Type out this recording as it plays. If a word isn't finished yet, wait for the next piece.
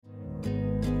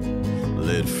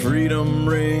Let freedom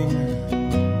ring.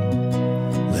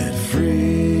 Let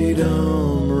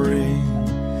freedom ring.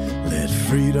 Let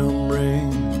freedom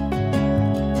ring.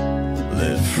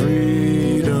 Let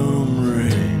freedom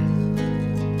ring.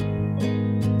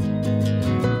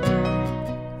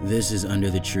 This is Under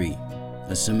the Tree,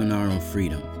 a seminar on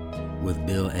freedom with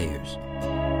Bill Ayers.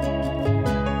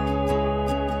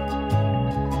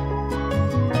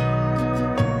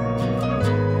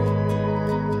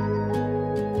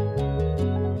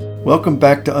 Welcome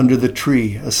back to Under the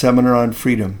Tree, a seminar on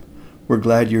freedom. We're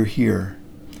glad you're here.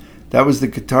 That was the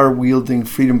guitar-wielding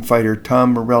freedom fighter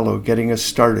Tom Morello getting us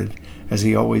started, as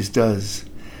he always does.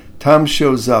 Tom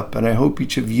shows up, and I hope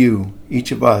each of you,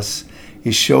 each of us,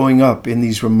 is showing up in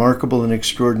these remarkable and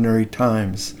extraordinary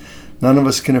times. None of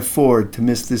us can afford to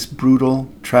miss this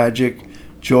brutal, tragic,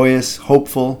 joyous,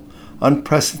 hopeful,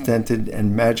 unprecedented,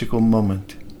 and magical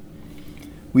moment.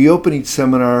 We open each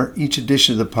seminar, each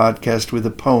edition of the podcast, with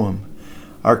a poem.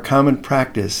 Our common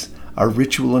practice, our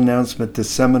ritual announcement to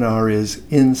seminar is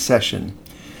in session.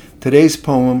 Today's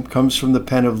poem comes from the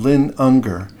pen of Lynn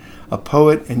Ungar, a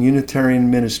poet and Unitarian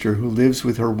minister who lives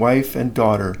with her wife and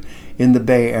daughter in the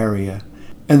Bay Area.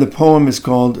 And the poem is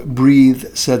called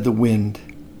Breathe, Said the Wind.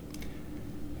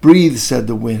 Breathe, said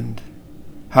the wind.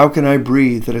 How can I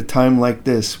breathe at a time like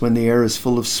this when the air is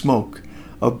full of smoke,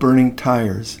 of burning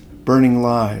tires, burning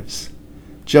lives?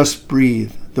 Just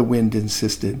breathe, the wind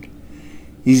insisted.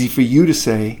 Easy for you to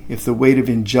say if the weight of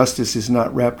injustice is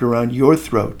not wrapped around your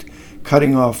throat,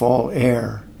 cutting off all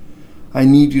air. I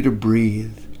need you to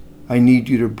breathe. I need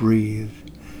you to breathe.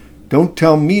 Don't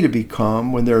tell me to be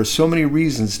calm when there are so many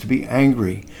reasons to be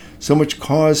angry, so much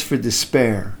cause for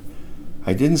despair.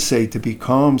 I didn't say to be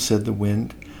calm, said the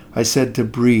wind. I said to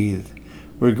breathe.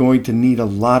 We're going to need a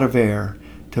lot of air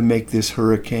to make this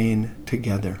hurricane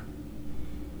together.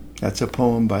 That's a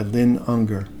poem by Lynn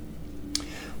Ungar.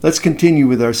 Let's continue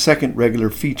with our second regular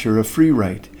feature of Free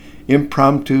Write,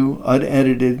 impromptu,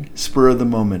 unedited, spur of the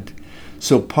moment.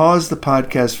 So pause the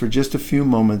podcast for just a few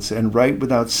moments and write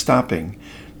without stopping.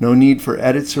 No need for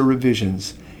edits or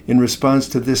revisions in response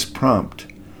to this prompt.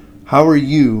 How are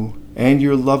you and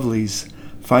your lovelies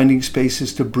finding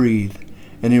spaces to breathe,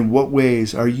 and in what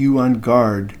ways are you on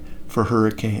guard for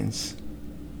hurricanes?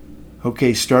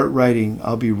 Okay, start writing.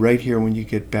 I'll be right here when you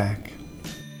get back.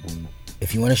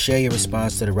 If you want to share your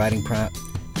response to the writing prompt,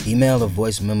 email a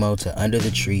voice memo to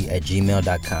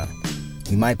underthetree@gmail.com.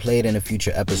 We might play it in a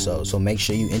future episode, so make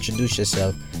sure you introduce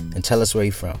yourself and tell us where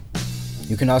you're from.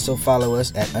 You can also follow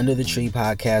us at Under the Tree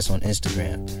Podcast on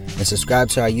Instagram and subscribe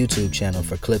to our YouTube channel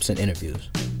for clips and interviews.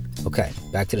 Okay,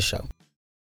 back to the show.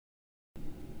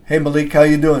 Hey Malik, how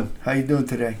you doing? How you doing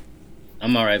today?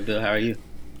 I'm all right, Bill. How are you?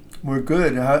 We're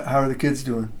good. How are the kids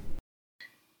doing?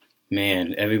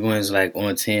 Man, everyone's like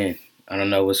on 10. I don't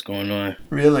know what's going on.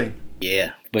 Really?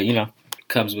 Yeah, but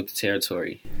comes with the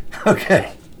territory.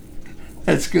 Okay,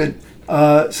 that's good.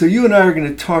 So you and I are going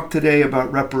to talk today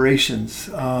about reparations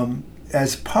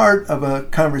as part of a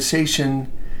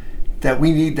conversation that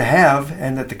we need to have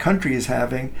and that the country is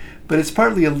having, but it's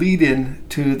partly a lead-in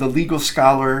to the legal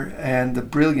scholar and the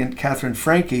brilliant Catherine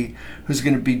Franke, who's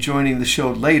going to be joining the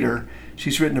show later.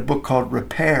 She's written a book called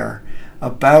Repair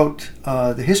about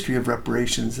the history of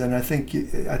reparations, and I think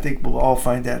we'll all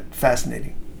find that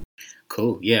fascinating.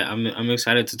 Cool. Yeah, I'm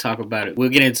excited to talk about it. We'll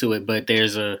get into it, but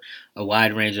there's a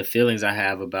wide range of feelings I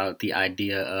have about the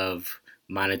idea of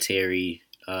monetary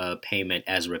payment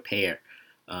as repair.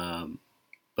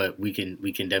 But we can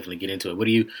definitely get into it.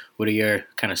 What are your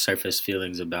kind of surface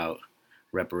feelings about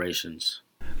reparations?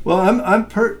 Well, I'm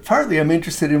partly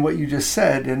interested in what you just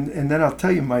said, and then I'll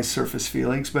tell you my surface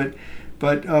feelings. But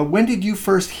when did you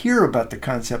first hear about the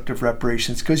concept of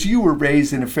reparations? Because you were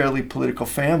raised in a fairly political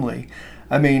family.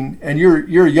 I mean, and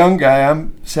you're a young guy.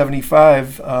 I'm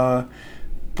 75.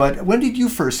 But when did you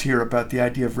first hear about the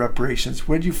idea of reparations?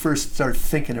 When did you first start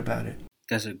thinking about it?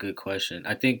 That's a good question.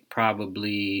 I think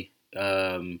probably,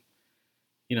 pretty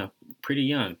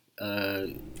young.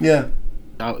 Yeah.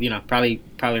 Probably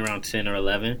around 10 or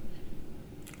 11.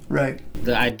 Right.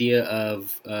 The idea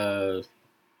of the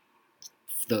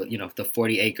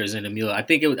 40 acres and a mule. I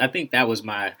think that was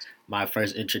my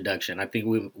first introduction. I think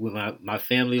my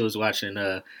family was watching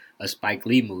a Spike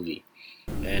Lee movie,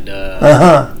 and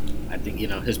I think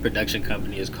his production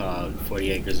company is called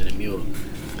 40 Acres and a Mule,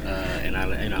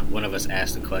 and one of us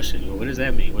asked the question, what does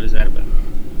that mean? What is that about?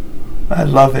 I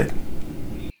love it.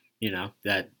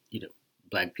 That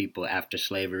black people after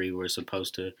slavery were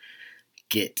supposed to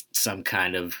get some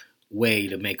kind of way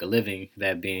to make a living,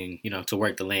 that being, to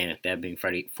work the land, that being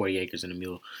 40 acres and a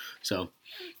mule. So,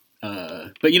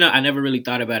 but I never really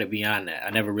thought about it beyond that. I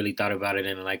never really thought about it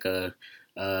in like a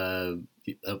uh,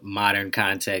 a modern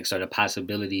context or the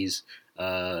possibilities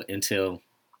until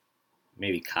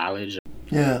maybe college.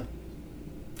 Yeah,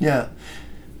 yeah.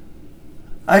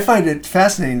 I find it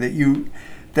fascinating that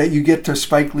you get to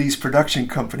Spike Lee's production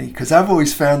company, because I've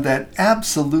always found that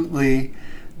absolutely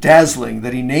dazzling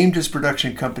that he named his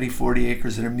production company 40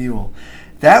 Acres and a Mule.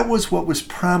 That was what was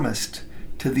promised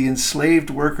to the enslaved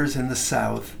workers in the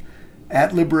South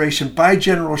at liberation by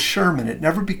General Sherman. It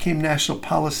never became national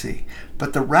policy,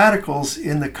 but the radicals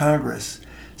in the Congress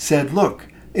said, look,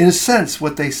 in a sense,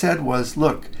 what they said was,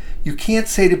 look, you can't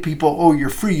say to people, oh, you're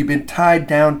free, you've been tied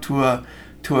down to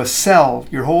a cell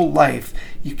your whole life.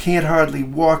 You can't hardly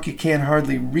walk, you can't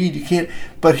hardly read, you can't,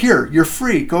 but here, you're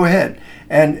free, go ahead.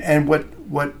 And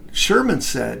what Sherman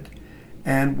said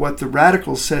and what the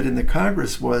radicals said in the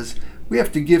Congress was, we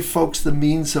have to give folks the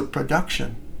means of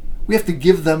production. We have to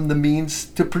give them the means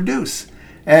to produce.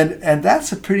 And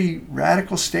that's a pretty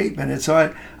radical statement. And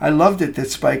so I loved it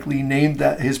that Spike Lee named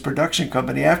that his production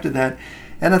company after that.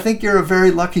 And I think you're a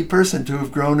very lucky person to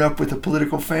have grown up with a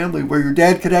political family where your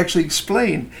dad could actually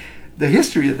explain the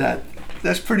history of that.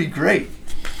 That's pretty great.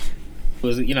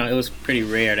 It was pretty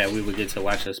rare that we would get to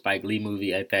watch a Spike Lee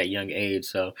movie at that young age.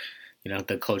 So,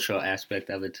 the cultural aspect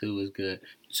of it too was good.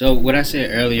 So what I said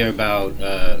earlier about,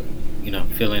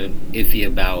 feeling iffy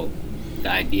about the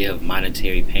idea of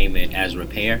monetary payment as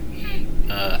repair,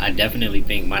 I definitely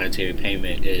think monetary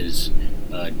payment is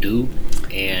due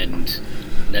and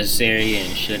necessary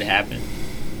and should happen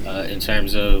in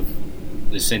terms of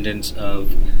descendants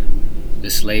of the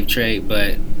slave trade.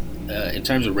 But in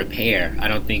terms of repair, I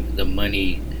don't think the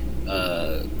money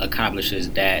accomplishes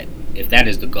that. If that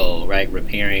is the goal, right,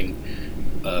 repairing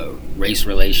race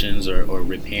relations or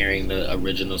repairing the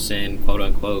original sin, quote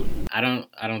unquote, I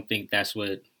don't think that's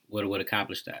what would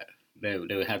accomplish that. There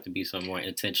would have to be some more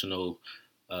intentional,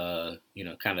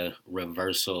 kind of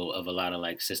reversal of a lot of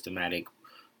like systematic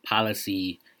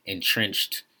policy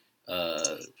entrenched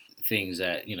things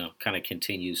that kind of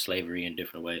continue slavery in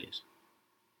different ways.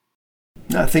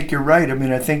 I think you're right. I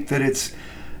mean, I think that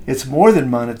it's more than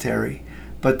monetary,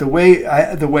 but the way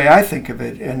I think of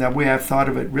it, and the way I've thought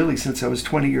of it really since I was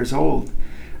 20 years old.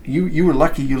 You were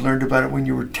lucky you learned about it when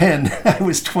you were 10. I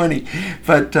was 20,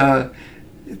 but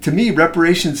to me,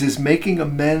 reparations is making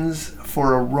amends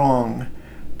for a wrong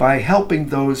by helping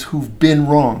those who've been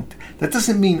wronged. That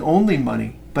doesn't mean only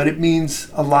money, but it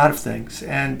means a lot of things.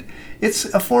 And it's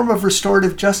a form of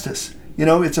restorative justice.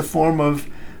 It's a form of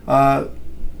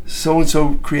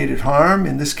so-and-so created harm.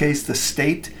 In this case, the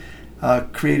state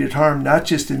created harm not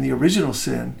just in the original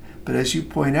sin, but as you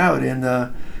point out, in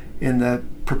the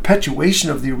perpetuation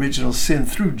of the original sin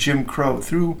through Jim Crow,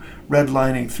 through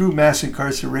redlining, through mass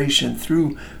incarceration,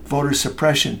 through voter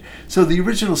suppression. So the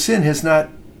original sin has not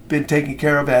been taken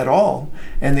care of at all,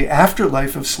 and the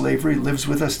afterlife of slavery lives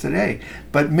with us today.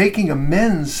 But making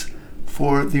amends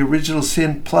for the original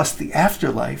sin plus the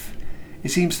afterlife, it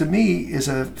seems to me, is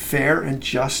a fair and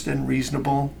just and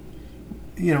reasonable,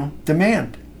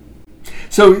 demand.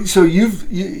 So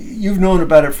you've known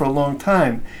about it for a long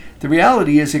time. The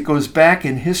reality is it goes back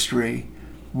in history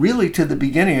really to the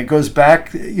beginning. It goes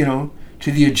back,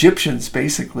 to the Egyptians,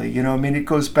 basically. It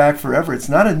goes back forever. It's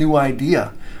not a new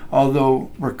idea, although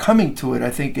we're coming to it,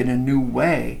 I think, in a new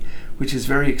way, which is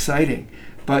very exciting.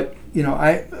 But,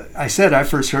 I said I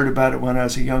first heard about it when I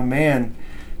was a young man.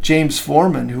 James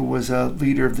Foreman, who was a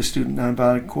leader of the Student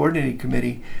Nonviolent Coordinating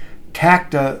Committee,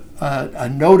 tacked a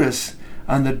notice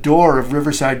on the door of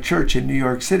Riverside Church in New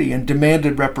York City and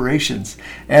demanded reparations.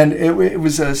 And it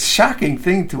was a shocking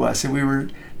thing to us, and we were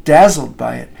dazzled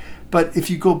by it. But if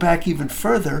you go back even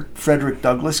further, Frederick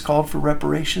Douglass called for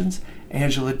reparations,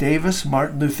 Angela Davis,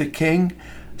 Martin Luther King,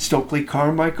 Stokely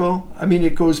Carmichael.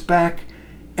 It goes back.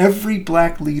 Every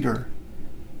black leader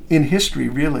in history,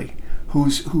 really,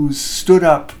 who's stood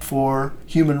up for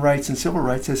human rights and civil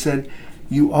rights has said,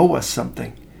 you owe us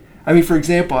something. For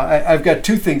example, I've got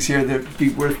two things here that would be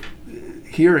worth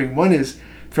hearing. One is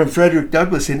from Frederick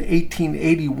Douglass in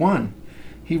 1881.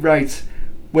 He writes,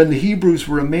 when the Hebrews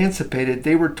were emancipated,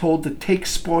 they were told to take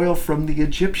spoil from the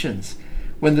Egyptians.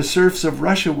 When the serfs of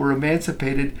Russia were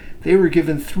emancipated, they were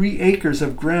given 3 acres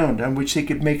of ground on which they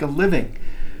could make a living.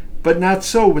 But not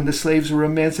so when the slaves were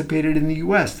emancipated in the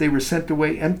U.S. They were sent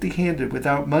away empty-handed,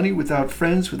 without money, without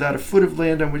friends, without a foot of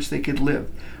land on which they could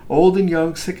live. Old and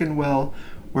young, sick and well,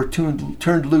 were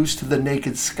turned loose to the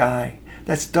naked sky.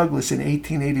 That's Douglass in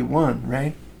 1881,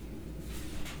 right?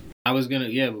 I was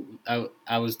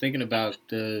thinking about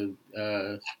the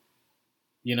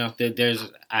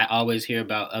I always hear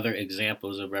about other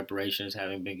examples of reparations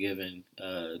having been given,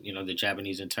 the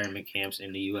Japanese internment camps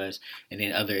in the U.S. and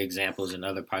then other examples in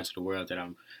other parts of the world that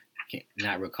I'm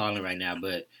not recalling right now.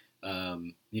 But,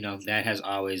 that has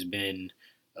always been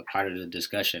a part of the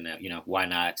discussion that, why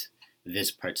not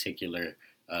this particular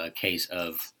case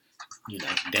of,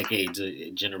 decades of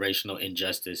generational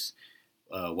injustice.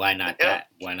 Why not that?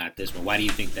 Why not this one? Why do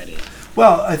you think that is?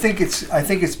 Well, I think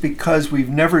it's because we've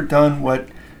never done what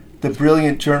the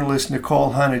brilliant journalist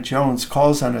Nicole Hannah-Jones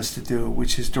calls on us to do,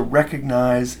 which is to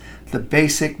recognize the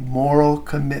basic moral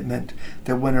commitment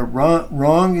that when a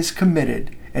wrong is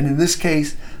committed, and in this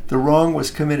case, the wrong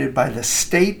was committed by the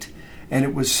state, and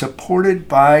it was supported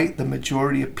by the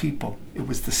majority of people. It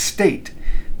was the state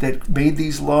that made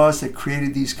these laws, that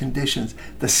created these conditions.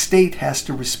 The state has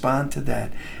to respond to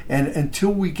that. And until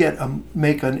we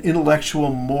make an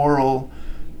intellectual, moral,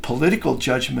 political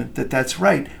judgment that that's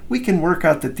right, we can work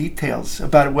out the details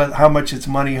about how much it's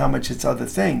money, how much it's other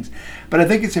things. But I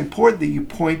think it's important that you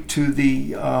point to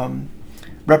the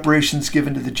reparations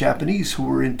given to the Japanese, who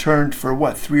were interned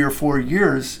for 3 or 4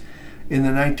 years in the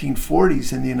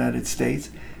 1940s in the United States.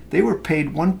 They were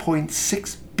paid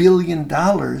 $1.6 billion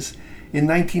in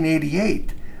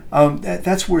 1988.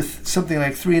 That's worth something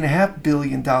like $3.5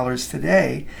 billion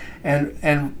today,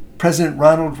 and President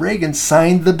Ronald Reagan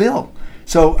signed the bill.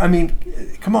 So, I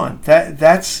mean, come on,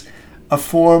 that's a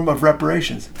form of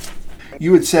reparations.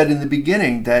 You had said in the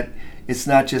beginning that it's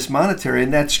not just monetary,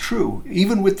 and that's true.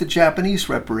 Even with the Japanese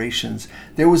reparations,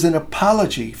 there was an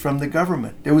apology from the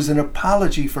government. There was an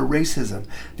apology for racism.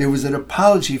 There was an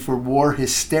apology for war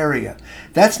hysteria.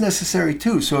 That's necessary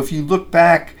too. So if you look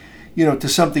back, to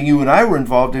something you and I were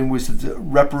involved in, was the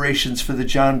reparations for the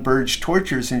John Burge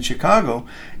tortures in Chicago.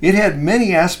 It had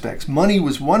many aspects. Money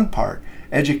was one part.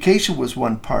 Education was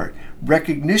one part.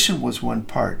 Recognition was one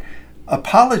part.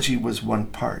 Apology was one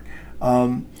part.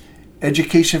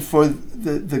 Education for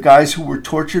the guys who were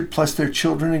tortured, plus their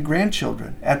children and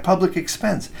grandchildren at public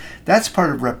expense. That's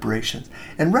part of reparations.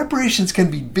 And reparations can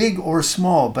be big or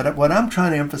small, but what I'm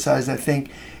trying to emphasize, I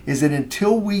think, is that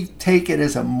until we take it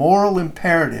as a moral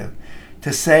imperative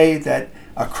to say that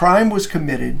a crime was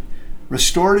committed,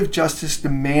 restorative justice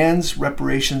demands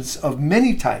reparations of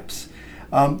many types,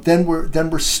 then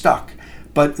we're stuck.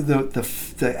 But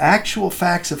the actual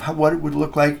facts of what it would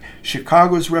look like,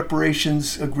 Chicago's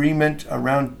reparations agreement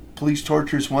around police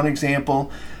torture is one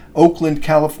example. Oakland,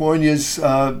 California's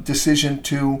decision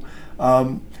to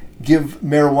give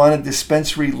marijuana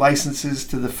dispensary licenses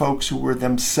to the folks who were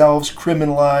themselves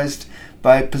criminalized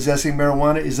by possessing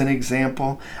marijuana is an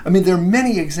example. I mean, there are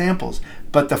many examples,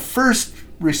 but the first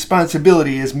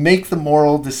responsibility is make the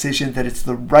moral decision that it's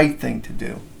the right thing to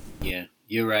do. Yeah.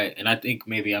 You're right, and I think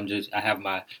maybe I have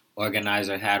my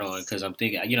organizer hat on because I'm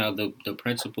thinking, the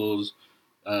principles,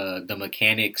 the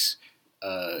mechanics,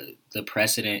 the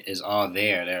precedent is all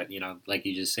there. There, like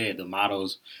you just said, the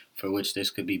models for which this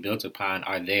could be built upon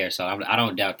are there. So I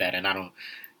don't doubt that, and I don't,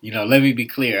 let me be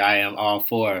clear, I am all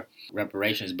for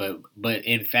reparations, but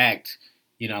in fact,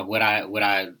 what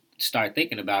I start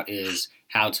thinking about is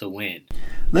how to win.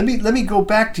 Let me go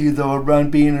back to you though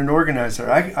around being an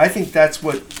organizer. I think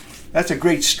that's a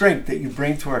great strength that you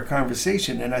bring to our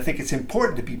conversation, and I think it's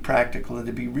important to be practical and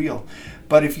to be real.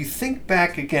 But if you think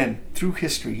back again through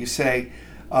history, you say,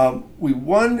 we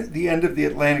won the end of the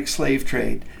Atlantic slave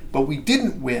trade, but we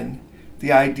didn't win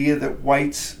the idea that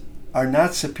whites are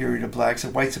not superior to blacks,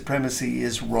 that white supremacy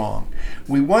is wrong.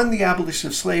 We won the abolition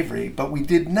of slavery, but we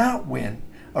did not win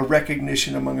a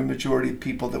recognition among a majority of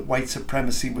people that white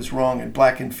supremacy was wrong and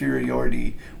black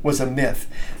inferiority was a myth.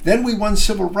 Then we won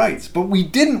civil rights, but we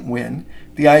didn't win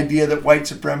the idea that white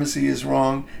supremacy is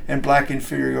wrong and black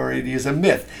inferiority is a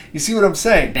myth. You see what I'm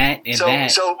saying? That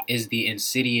is the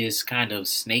insidious kind of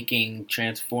snaking,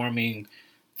 transforming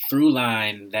through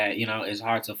line that, is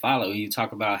hard to follow. You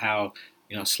talk about how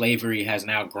slavery has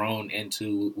now grown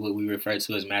into what we refer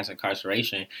to as mass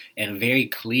incarceration in a very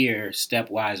clear,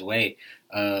 stepwise way.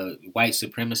 White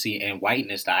supremacy and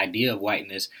whiteness, the idea of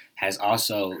whiteness, has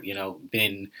also,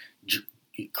 been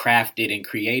crafted and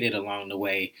created along the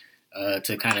way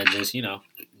to kind of just,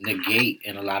 negate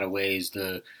in a lot of ways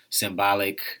the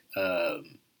symbolic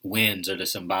wins or the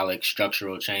symbolic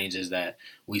structural changes that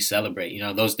we celebrate.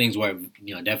 Those things were,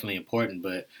 definitely important,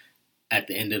 but at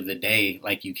the end of the day,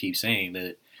 like you keep saying,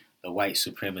 the white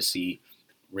supremacy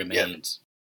remains.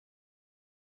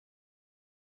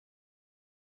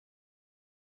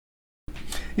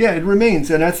 Yeah, it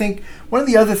remains. And I think one of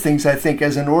the other things I think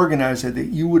as an organizer that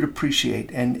you would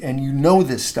appreciate, and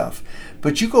this stuff,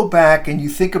 but you go back and you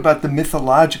think about the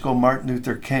mythological Martin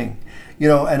Luther King.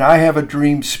 and I have a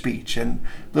dream speech, and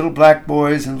little black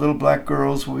boys and little black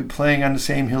girls will be playing on the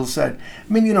same hillside.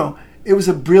 I mean, it was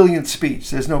a brilliant speech.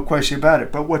 There's no question about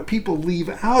it. But what people leave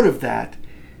out of that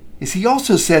is he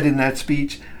also said in that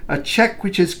speech, a check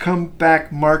which has come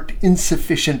back marked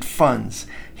insufficient funds.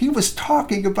 He was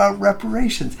talking about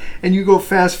reparations. And you go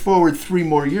fast forward 3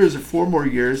 more years or 4 more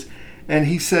years, and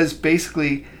he says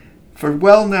basically, for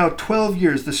now 12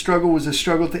 years, the struggle was a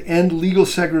struggle to end legal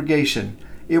segregation.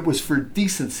 It was for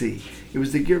decency. It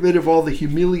was to get rid of all the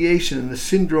humiliation and the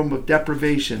syndrome of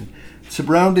deprivation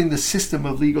surrounding the system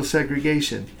of legal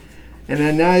segregation.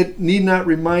 And I need not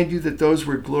remind you that those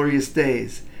were glorious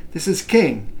days. This is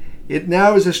King. It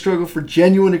now is a struggle for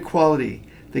genuine equality.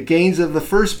 The gains of the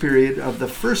first period of the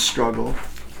first struggle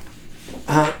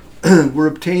were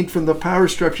obtained from the power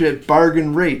structure at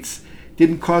bargain rates.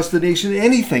 Didn't cost the nation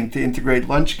anything to integrate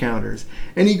lunch counters.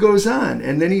 And he goes on,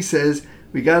 and then he says,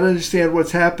 we got to understand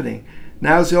what's happening.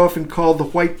 Now it's often called the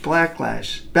white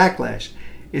backlash.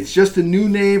 It's just a new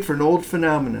name for an old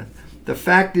phenomenon. The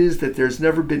fact is that there's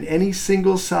never been any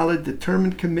single solid,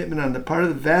 determined commitment on the part of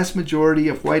the vast majority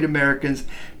of white Americans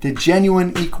to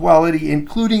genuine equality,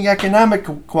 including economic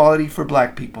equality for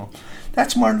black people.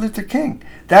 That's Martin Luther King.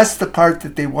 That's the part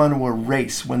that they want to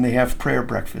erase when they have prayer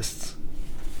breakfasts.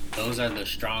 Those are the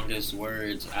strongest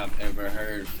words I've ever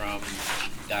heard from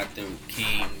Dr.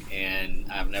 King, and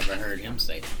I've never heard him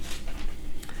say it.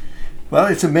 Well,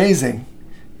 it's amazing.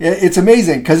 It's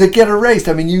amazing because it get erased.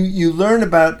 I mean, you learn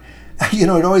about, it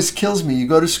always kills me. You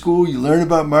go to school, you learn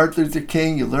about Martin Luther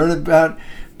King, you learn about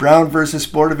Brown versus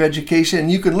Board of Education,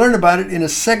 and you can learn about it in a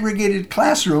segregated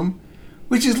classroom,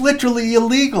 which is literally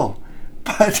illegal.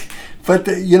 But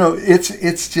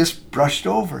it's just brushed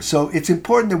over. So it's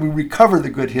important that we recover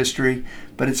the good history,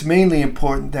 but it's mainly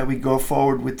important that we go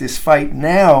forward with this fight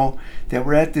now that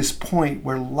we're at this point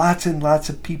where lots and lots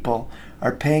of people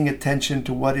are paying attention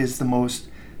to what is the most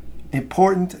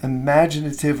important,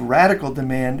 imaginative, radical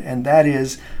demand, and that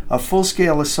is a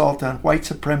full-scale assault on white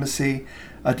supremacy,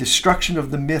 a destruction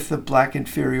of the myth of black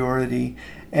inferiority,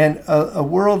 and a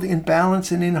world in balance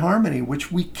and in harmony,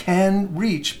 which we can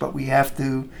reach, but we have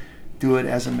to do it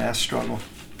as a mass struggle.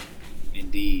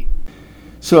 Indeed.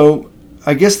 So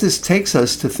I guess this takes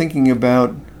us to thinking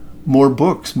about more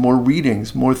books, more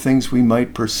readings, more things we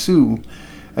might pursue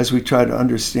as we try to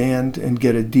understand and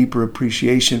get a deeper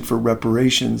appreciation for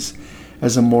reparations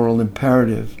as a moral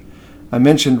imperative. I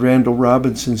mentioned Randall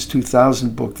Robinson's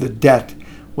 2000 book, The Debt,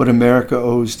 What America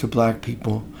Owes to Black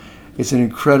People. It's an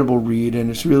incredible read, and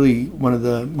it's really one of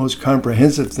the most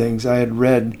comprehensive things I had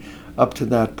read up to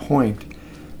that point.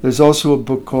 There's also a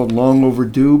book called Long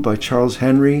Overdue by Charles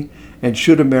Henry and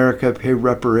Should America Pay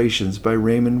Reparations by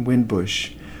Raymond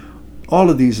Winbush. All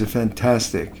of these are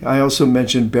fantastic. I also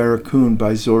mentioned Barracoon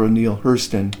by Zora Neale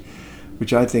Hurston,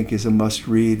 which I think is a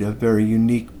must-read, a very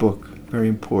unique book, very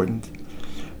important.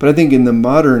 But I think in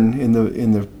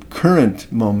the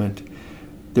current moment,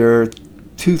 there are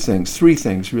three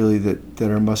things really that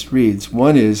are must-reads.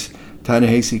 One is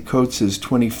Ta-Nehisi Coates'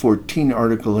 2014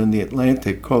 article in The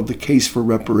Atlantic called The Case for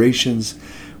Reparations,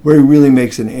 where he really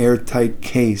makes an airtight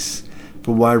case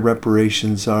for why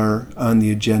reparations are on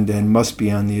the agenda and must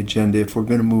be on the agenda if we're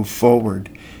going to move forward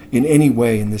in any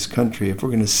way in this country, if we're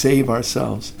going to save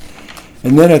ourselves.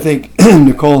 And then I think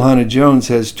Nicole Hannah-Jones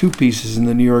has 2 pieces in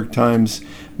the New York Times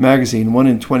Magazine, one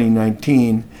in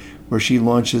 2019, where she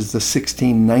launches the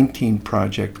 1619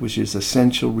 Project, which is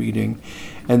essential reading.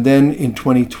 And then in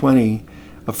 2020,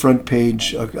 a front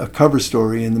page, a cover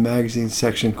story in the magazine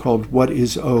section called What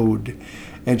is Owed?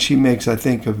 And she makes, I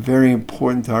think, a very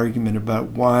important argument about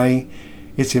why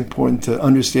it's important to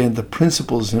understand the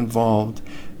principles involved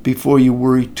before you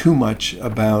worry too much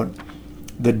about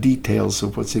the details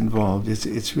of what's involved.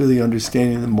 It's really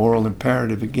understanding the moral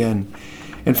imperative again.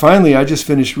 And finally, I just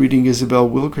finished reading Isabel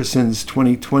Wilkerson's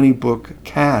 2020 book,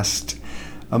 Caste,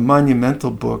 a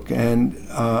monumental book, and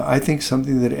I think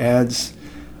something that adds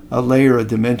a layer, a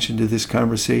dimension to this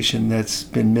conversation that's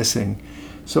been missing.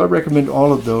 So I recommend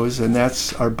all of those, and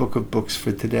that's our book of books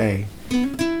for today.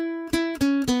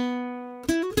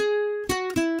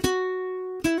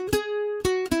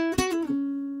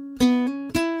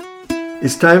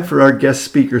 It's time for our guest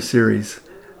speaker series,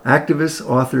 Activists,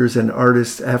 Authors, and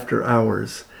Artists After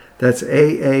Hours. That's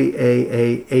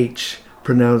AAAAH,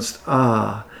 pronounced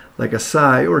ah, like a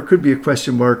sigh, or it could be a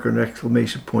question mark or an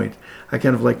exclamation point. I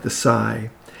kind of like the sigh.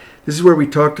 This is where we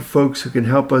talk to folks who can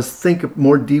help us think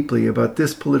more deeply about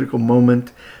this political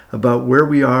moment, about where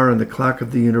we are on the clock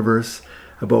of the universe,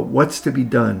 about what's to be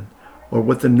done, or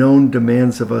what the known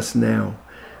demands of us now.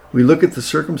 We look at the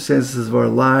circumstances of our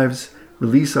lives,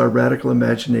 release our radical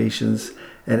imaginations,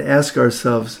 and ask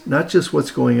ourselves not just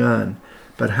what's going on,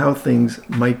 but how things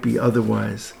might be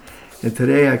otherwise. And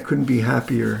today I couldn't be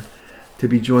happier to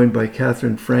be joined by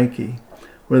Katherine Franke,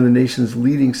 one of the nation's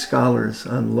leading scholars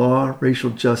on law, racial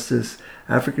justice,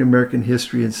 African American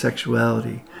history, and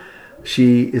sexuality.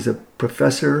 She is a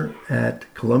professor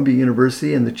at Columbia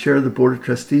University and the chair of the Board of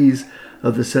Trustees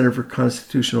of the Center for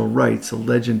Constitutional Rights, a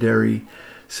legendary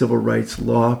civil rights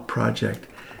law project.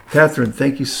 Katherine,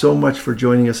 thank you so much for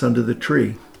joining us under the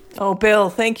tree. Oh, Bill,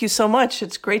 thank you so much.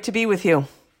 It's great to be with you.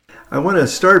 I want to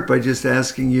start by just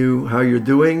asking you how you're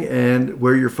doing and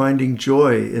where you're finding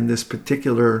joy in this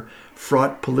particular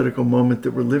fraught political moment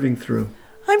that we're living through.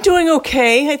 I'm doing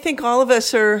okay. I think all of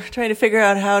us are trying to figure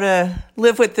out how to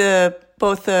live with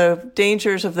both the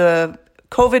dangers of the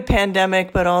COVID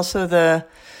pandemic, but also the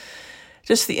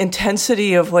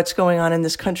intensity of what's going on in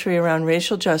this country around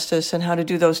racial justice and how to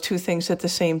do those two things at the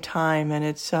same time. And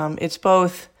it's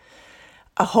both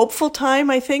a hopeful time,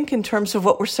 I think, in terms of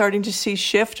what we're starting to see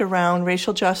shift around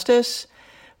racial justice,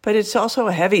 but it's also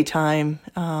a heavy time.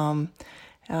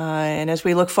 And as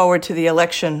we look forward to the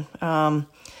election,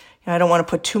 I don't want to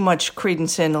put too much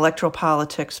credence in electoral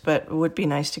politics, but it would be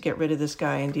nice to get rid of this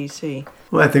guy in D.C.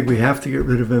 Well, I think we have to get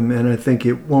rid of him, and I think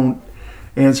it won't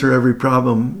answer every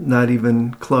problem, not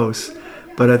even close.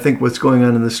 But I think what's going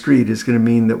on in the street is going to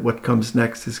mean that what comes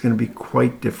next is going to be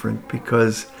quite different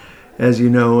because, as you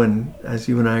know, and as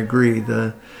you and I agree,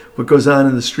 what goes on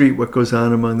in the street, what goes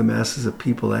on among the masses of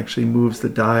people actually moves the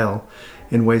dial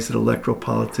in ways that electoral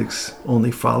politics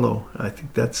only follow. I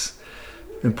think that's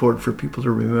important for people to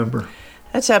remember.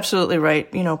 That's absolutely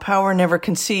right. You know, power never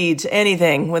concedes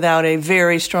anything without a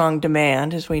very strong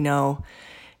demand, as we know.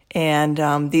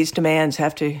 And these demands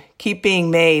have to keep being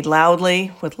made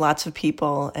loudly with lots of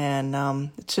people.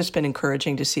 And it's just been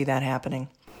encouraging to see that happening.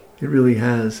 It really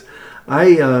has.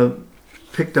 I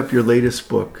picked up your latest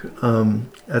book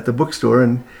at the bookstore,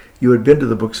 and you had been to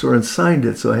the bookstore and signed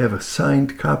it. So I have a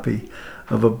signed copy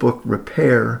of a book,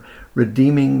 Repair,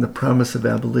 Redeeming the Promise of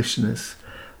Abolition.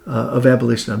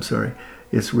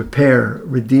 It's Repair,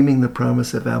 Redeeming the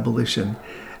Promise of Abolition.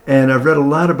 And I've read a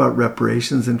lot about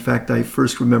reparations. In fact, I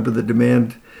first remember the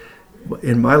demand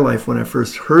in my life when I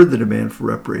first heard the demand for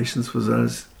reparations was when I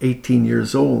was 18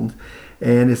 years old.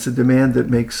 And it's a demand that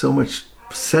makes so much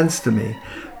sense to me.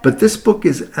 But this book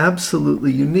is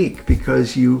absolutely unique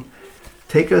because you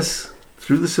take us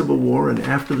through the Civil War and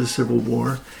after the Civil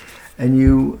War,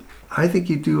 and I think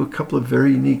you do a couple of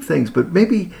very unique things. But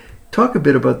maybe talk a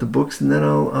bit about the books, and then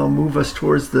I'll move us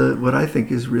towards what I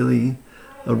think is really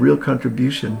a real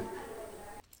contribution.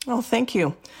 Oh, thank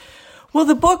you. Well,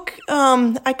 the book,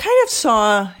 I kind of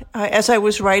saw, as I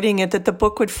was writing it, that the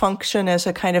book would function as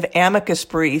a kind of amicus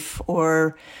brief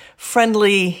or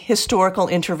friendly historical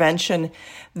intervention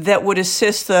that would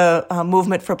assist the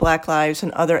movement for Black Lives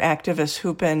and other activists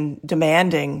who've been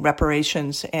demanding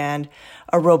reparations and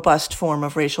a robust form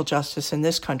of racial justice in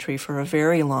this country for a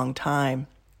very long time.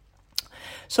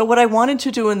 So what I wanted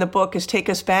to do in the book is take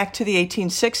us back to the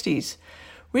 1860s,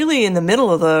 really in the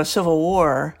middle of the Civil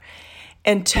War,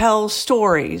 and tell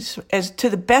stories as to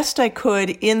the best I could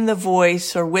in the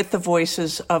voice or with the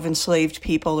voices of enslaved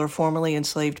people or formerly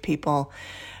enslaved people,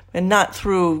 and not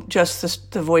through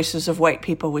just the voices of white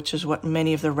people, which is what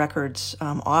many of the records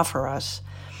offer us.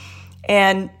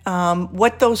 And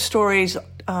what those stories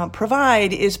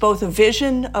provide is both a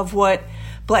vision of what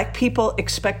Black people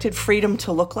expected freedom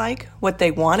to look like, what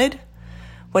they wanted,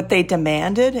 what they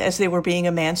demanded as they were being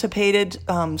emancipated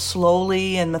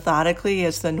slowly and methodically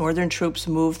as the Northern troops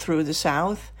moved through the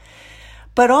South,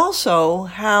 but also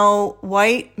how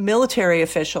white military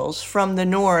officials from the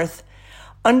North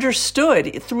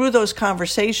understood through those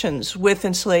conversations with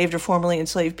enslaved or formerly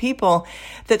enslaved people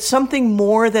that something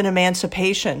more than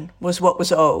emancipation was what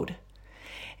was owed.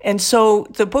 And so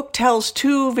the book tells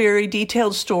two very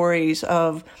detailed stories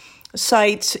of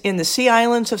sites in the Sea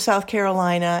Islands of South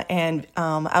Carolina and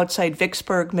outside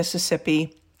Vicksburg,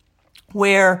 Mississippi,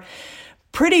 where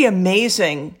pretty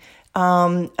amazing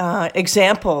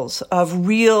examples of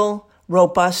real,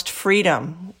 robust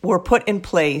freedom were put in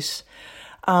place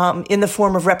in the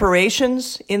form of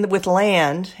reparations with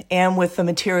land and with the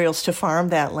materials to farm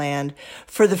that land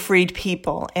for the freed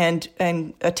people. And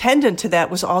attendant to that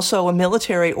was also a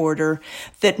military order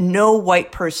that no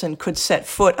white person could set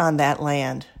foot on that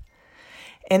land.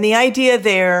 And the idea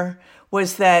there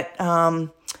was that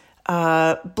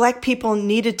Black people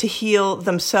needed to heal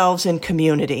themselves in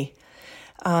community.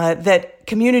 That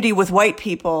community with white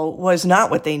people was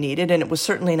not what they needed, and it was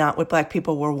certainly not what Black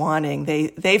people were wanting.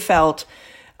 They felt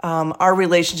Our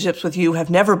relationships with you have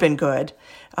never been good.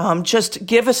 Just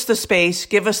give us the space,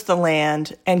 give us the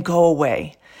land, and go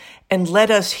away. And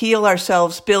let us heal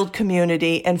ourselves, build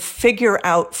community, and figure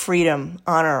out freedom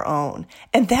on our own.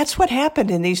 And that's what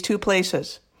happened in these two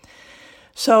places.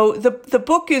 So the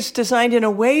book is designed in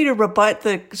a way to rebut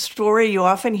the story you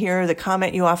often hear, the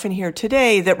comment you often hear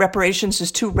today, that reparations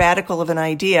is too radical of an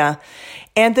idea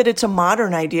and that it's a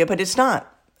modern idea, but it's not.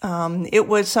 It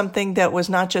was something that was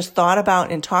not just thought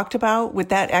about and talked about with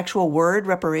that actual word,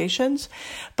 reparations,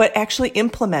 but actually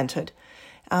implemented.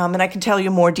 And I can tell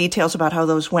you more details about how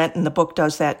those went, and the book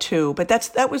does that too. But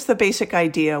that was the basic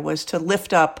idea, was to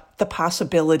lift up the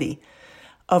possibility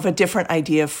of a different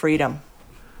idea of freedom.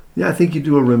 Yeah, I think you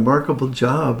do a remarkable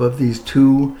job of these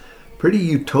two pretty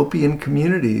utopian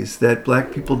communities that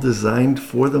Black people designed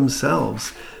for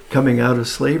themselves coming out of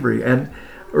slavery. And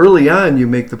early on you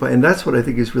make the point, and that's what I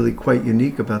think is really quite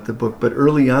unique about the book, but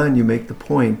early on you make the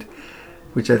point,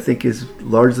 which I think is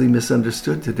largely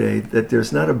misunderstood today, that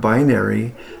there's not a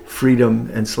binary freedom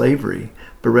and slavery,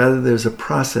 but rather there's a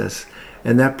process.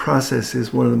 And that process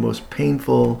is one of the most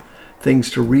painful things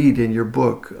to read in your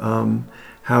book,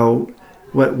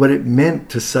 what it meant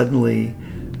to suddenly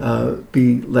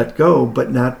be let go,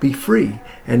 but not be free,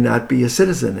 and not be a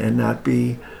citizen, and not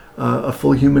be a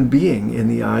full human being in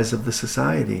the eyes of the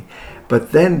society.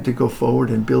 But then to go forward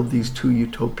and build these two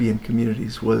utopian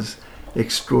communities was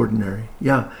extraordinary.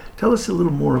 Yeah, tell us a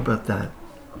little more about that.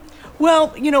 Well,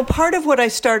 part of what I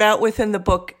start out with in the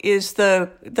book is the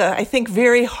I think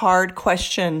very hard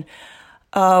question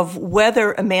of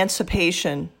whether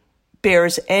emancipation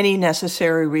bears any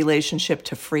necessary relationship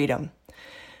to freedom.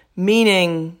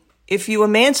 Meaning, if you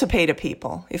emancipate a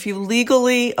people, if you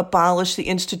legally abolish the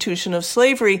institution of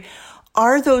slavery,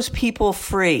 are those people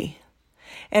free?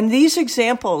 And these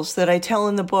examples that I tell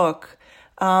in the book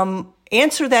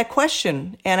answer that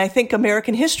question. And I think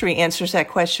American history answers that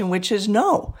question, which is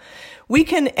no. We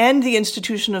can end the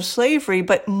institution of slavery,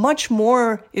 but much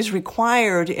more is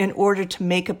required in order to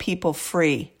make a people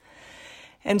free.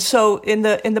 And so in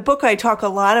the book, I talk a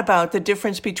lot about the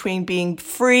difference between being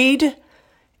freed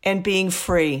and being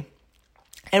free.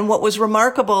 And what was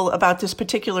remarkable about this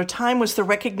particular time was the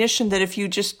recognition that if you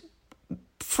just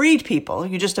freed people,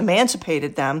 you just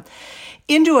emancipated them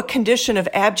into a condition of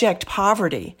abject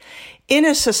poverty in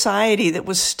a society that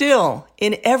was still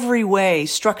in every way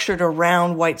structured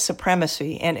around white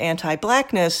supremacy and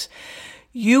anti-Blackness,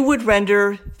 you would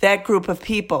render that group of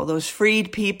people, those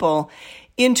freed people,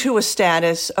 into a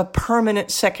status of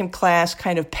permanent second-class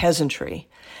kind of peasantry.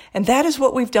 And that is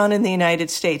what we've done in the United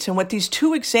States. And what these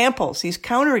two examples, these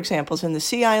counterexamples in the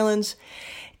Sea Islands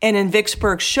and in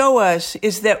Vicksburg show us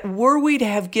is that were we to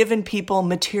have given people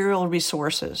material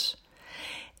resources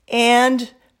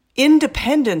and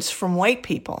independence from white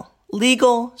people,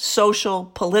 legal,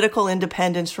 social, political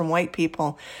independence from white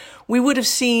people, we would have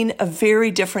seen a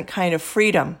very different kind of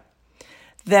freedom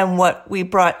than what we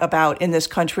brought about in this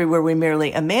country, where we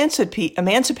merely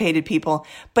emancipated people,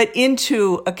 but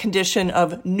into a condition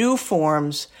of new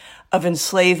forms of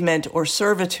enslavement or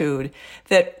servitude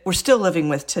that we're still living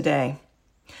with today.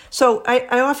 So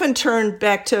I often turn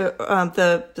back to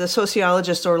the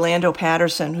sociologist Orlando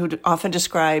Patterson, who often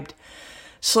described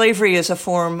slavery as a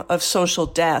form of social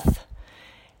death.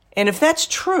 And if that's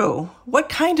true, what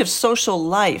kind of social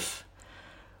life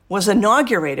was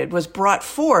brought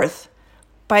forth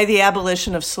by the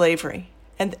abolition of slavery?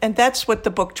 And that's what the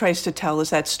book tries to tell,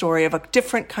 is that story of a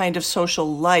different kind of social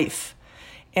life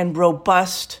and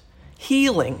robust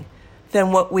healing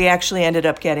than what we actually ended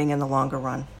up getting in the longer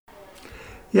run.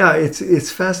 Yeah,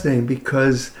 it's fascinating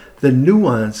because the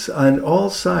nuance on all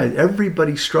sides,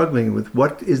 everybody's struggling with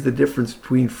what is the difference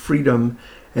between freedom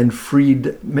and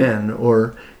freed men,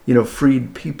 or,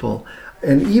 freed people.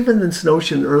 And even this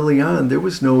notion early on, there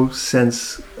was no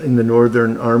sense in the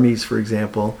Northern armies, for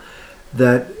example,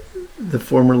 that the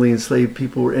formerly enslaved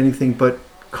people were anything but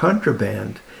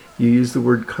contraband. You use the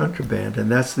word contraband, and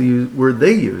that's the word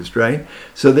they used, right?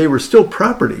 So they were still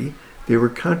property. They were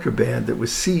contraband that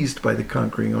was seized by the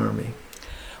conquering army.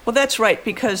 Well, that's right,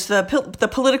 because the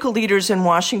political leaders in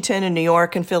Washington and New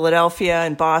York and Philadelphia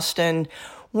and Boston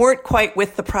weren't quite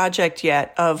with the project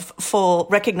yet of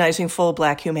recognizing full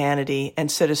Black humanity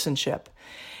and citizenship.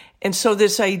 And so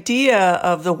this idea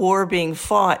of the war being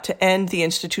fought to end the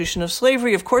institution of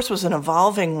slavery, of course, was an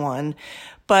evolving one.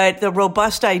 But the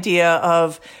robust idea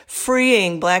of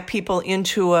freeing Black people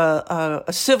into a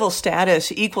civil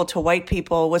status equal to white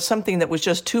people was something that was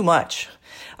just too much,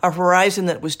 a horizon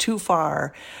that was too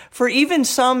far for even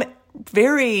some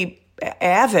very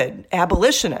avid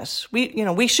abolitionists.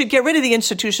 We should get rid of the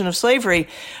institution of slavery,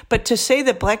 but to say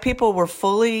that black people were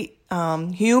fully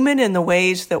human in the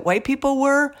ways that white people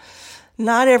were,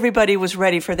 not everybody was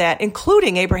ready for that,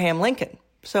 including Abraham Lincoln.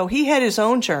 So he had his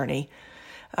own journey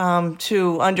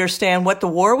to understand what the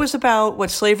war was about, what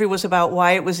slavery was about,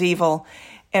 why it was evil,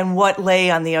 and what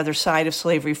lay on the other side of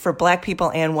slavery for black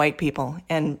people and white people,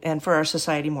 and for our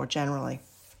society more generally.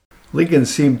 Lincoln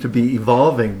seemed to be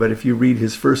evolving, but if you read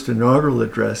his first inaugural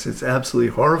address, it's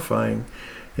absolutely horrifying.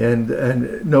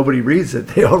 And nobody reads it.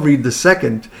 They all read the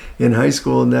second in high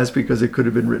school, and that's because it could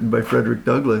have been written by Frederick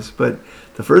Douglass. But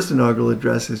the first inaugural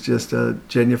address is just a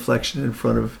genuflection in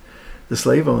front of the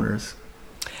slave owners.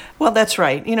 Well, that's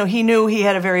right. He knew he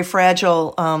had a very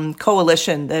fragile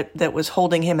coalition that was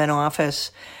holding him in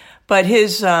office. But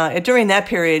during that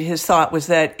period, his thought was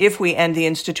that if we end the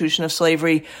institution of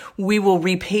slavery, we will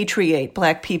repatriate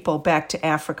black people back to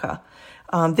Africa.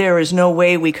 There is no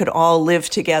way we could all live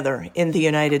together in the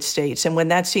United States. And when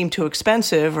that seemed too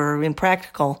expensive or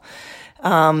impractical,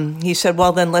 he said,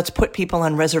 well, then let's put people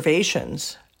on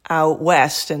reservations out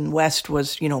west. And west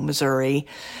was, Missouri,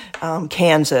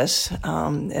 Kansas.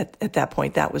 At that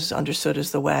point, that was understood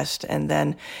as the West. And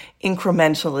then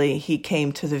incrementally, he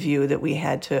came to the view that we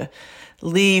had to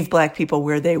leave black people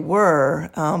where they were,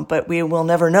 but we will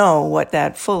never know what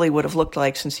that fully would have looked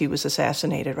like since he was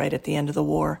assassinated right at the end of the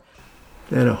war.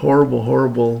 And a horrible,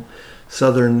 horrible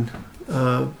Southern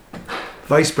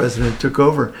vice president took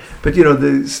over. But,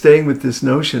 staying with this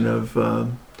notion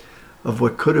of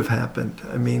what could have happened.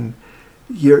 I mean,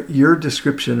 your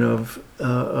description of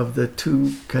the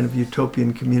two kind of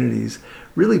utopian communities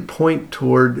really point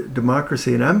toward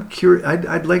democracy. And I'm curious,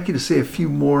 I'd like you to say a few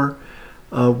more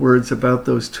words about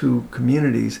those two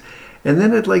communities. And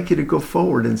then I'd like you to go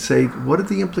forward and say, what are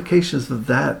the implications of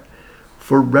that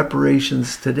for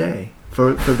reparations today?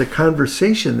 For the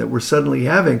conversation that we're suddenly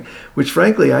having, which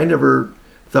frankly, I never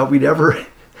thought we'd ever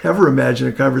imagine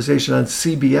a conversation on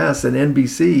CBS and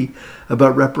NBC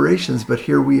about reparations, but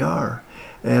here we are.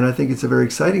 And I think it's a very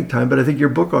exciting time, but I think your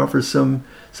book offers some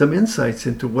insights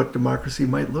into what democracy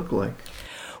might look like.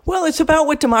 Well, it's about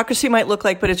what democracy might look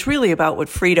like, but it's really about what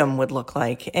freedom would look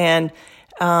like. And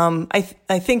I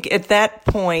think at that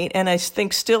point, and I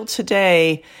think still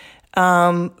today,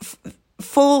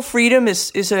 full freedom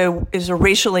is a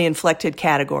racially inflected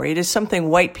category. It is something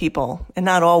white people, and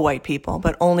not all white people,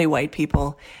 but only white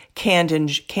people can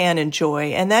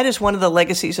enjoy. And that is one of the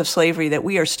legacies of slavery that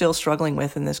we are still struggling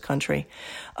with in this country,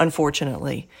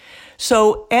 unfortunately.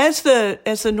 So as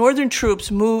the Northern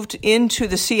troops moved into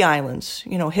the Sea Islands,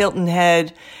 Hilton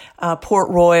Head, Port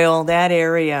Royal, that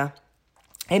area,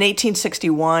 in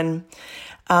 1861,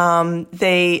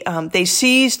 they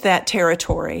seized that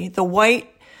territory. The white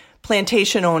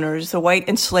plantation owners, the white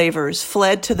enslavers,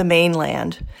 fled to the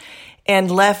mainland and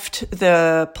left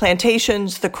the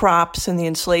plantations, the crops, and the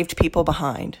enslaved people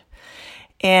behind.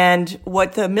 And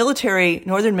what the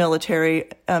Northern military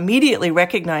immediately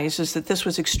recognized is that this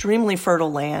was extremely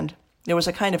fertile land. There was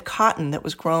a kind of cotton that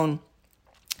was grown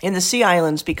in the Sea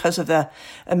Islands because of the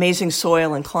amazing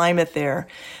soil and climate there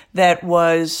that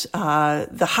was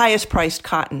the highest priced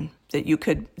cotton that you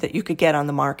could get on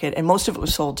the market, and most of it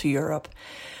was sold to Europe.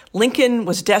 Lincoln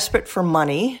was desperate for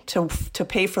money to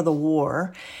pay for the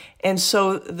war, and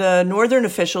so the Northern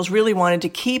officials really wanted to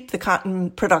keep the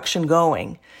cotton production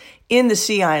going in the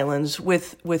Sea Islands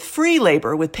with free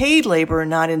labor, with paid labor,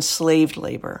 not enslaved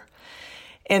labor.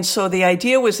 And so the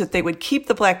idea was that they would keep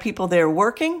the black people there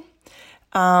working,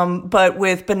 but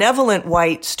with benevolent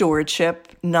white stewardship,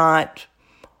 not,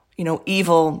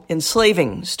 evil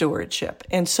enslaving stewardship.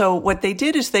 And so what they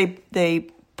did is they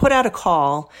put out a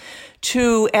call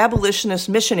to abolitionist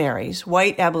missionaries,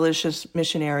 white abolitionist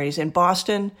missionaries in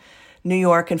Boston, New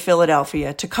York, and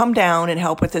Philadelphia to come down and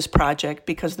help with this project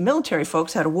because the military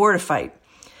folks had a war to fight.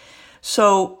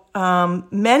 So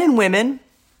men and women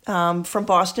from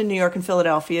Boston, New York, and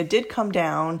Philadelphia did come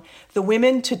down, the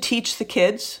women to teach the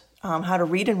kids how to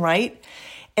read and write,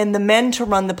 and the men to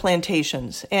run the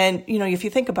plantations. And, if you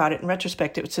think about it in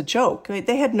retrospect, it's a joke.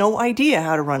 They had no idea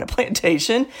how to run a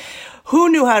plantation. Who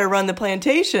knew how to run the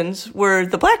plantations were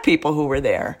the black people who were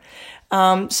there.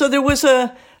 So there was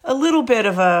a little bit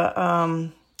of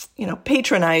a,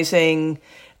 patronizing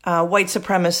white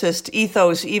supremacist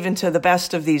ethos even to the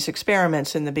best of these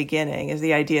experiments in the beginning, is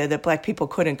the idea that black people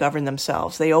couldn't govern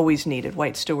themselves. They always needed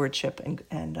white stewardship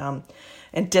and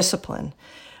discipline.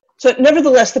 So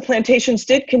nevertheless, the plantations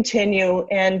did continue,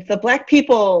 and the black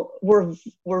people were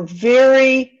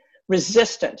very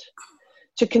resistant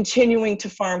to continuing to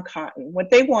farm cotton.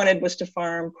 What they wanted was to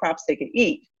farm crops they could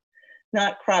eat,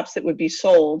 not crops that would be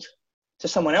sold to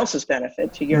someone else's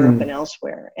benefit, to Europe and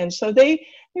elsewhere. And so they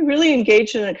really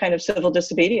engaged in a kind of civil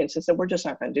disobedience and said, we're just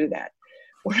not going to do that.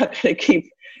 We're not going to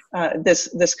keep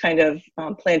this kind of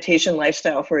plantation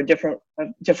lifestyle for a different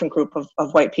group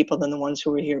of white people than the ones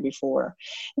who were here before.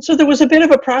 And so there was a bit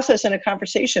of a process and a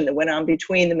conversation that went on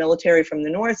between the military from the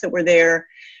north that were there,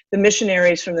 the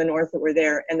missionaries from the north that were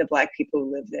there, and the black people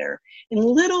who lived there. And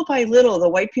little by little, the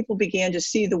white people began to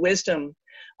see the wisdom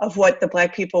of what the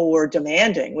black people were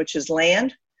demanding, which is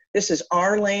land. This is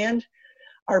our land.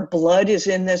 Our blood is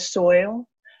in this soil.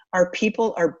 Our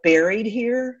people are buried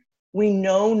here. We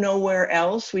know nowhere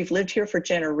else. We've lived here for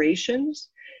generations.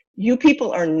 You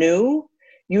people are new.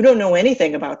 You don't know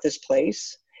anything about this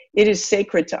place. It is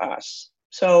sacred to us.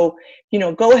 So,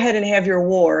 go ahead and have your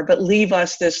war, but leave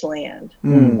us this land.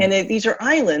 And these are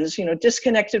islands,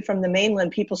 disconnected from the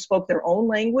mainland. People spoke their own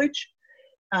language.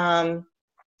 And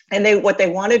what they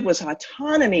wanted was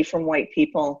autonomy from white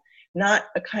people, not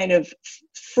a kind of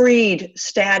freed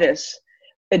status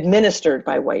administered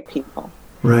by white people.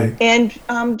 Right. And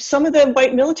some of the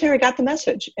white military got the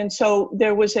message. And so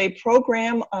there was a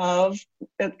program of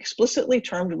explicitly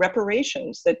termed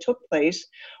reparations that took place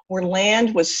where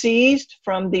land was seized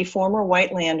from the former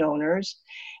white landowners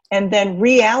and then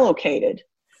reallocated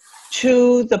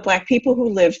to the black people who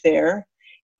lived there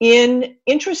in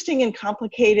interesting and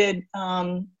complicated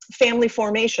family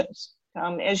formations.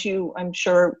 As I'm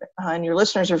sure, and your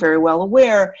listeners are very well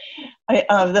aware,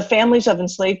 the families of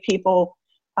enslaved people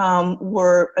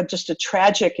were just a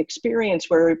tragic experience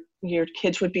where your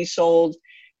kids would be sold,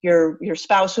 your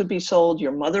spouse would be sold,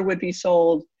 your mother would be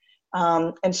sold.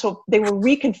 And so they were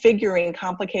reconfiguring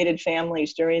complicated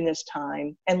families during this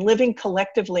time and living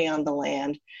collectively on the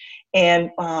land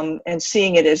and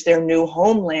seeing it as their new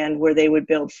homeland where they would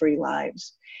build free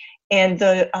lives. And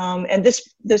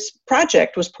this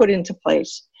project was put into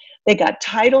place. They got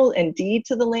title and deed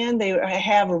to the land. I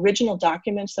have original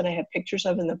documents that I have pictures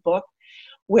of in the book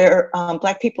where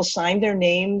black people signed their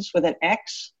names with an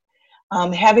X,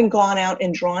 having gone out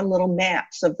and drawn little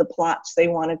maps of the plots they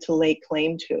wanted to lay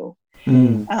claim to.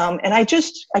 And I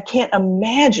can't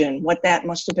imagine what that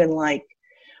must have been like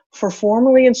for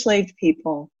formerly enslaved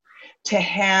people to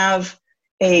have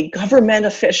a government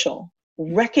official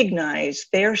recognize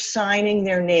they're signing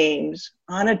their names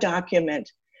on a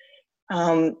document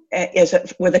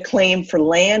with a claim for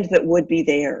land that would be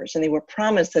theirs. And they were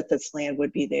promised that this land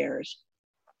would be theirs.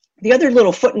 The other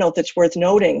little footnote that's worth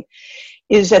noting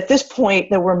is at this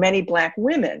point, there were many black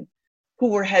women who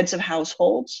were heads of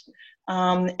households,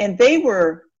 and they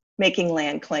were making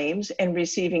land claims and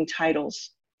receiving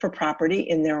titles for property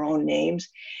in their own names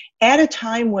at a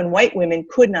time when white women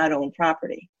could not own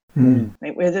property.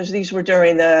 Right? Where these were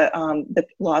during the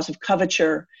laws of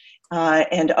coverture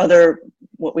and other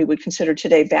what we would consider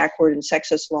today backward and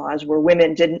sexist laws, where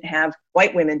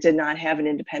white women did not have an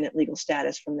independent legal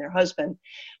status from their husband,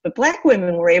 but black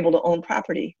women were able to own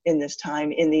property in this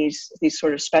time in these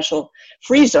sort of special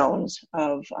free zones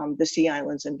of the Sea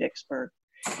Islands and Vicksburg.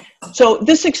 So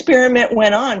this experiment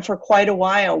went on for quite a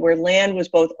while, where land was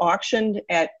both auctioned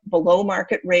at below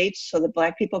market rates so that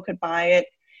black people could buy it.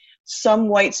 Some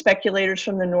white speculators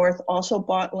from the north also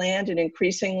bought land, and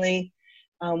increasingly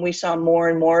we saw more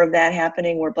and more of that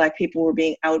happening, where black people were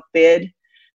being outbid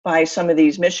by some of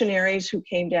these missionaries who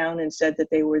came down and said that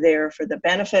they were there for the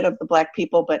benefit of the black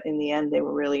people, but in the end they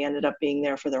were really ended up being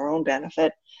there for their own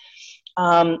benefit.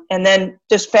 And then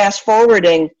just fast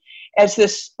forwarding, as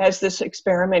this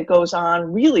experiment goes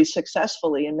on really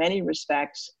successfully in many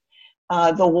respects,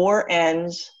 the war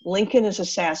ends, Lincoln is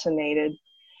assassinated,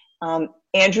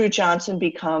 Andrew Johnson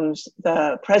becomes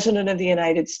the president of the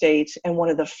United States, and one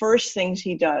of the first things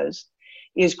he does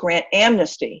is grant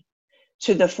amnesty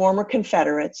to the former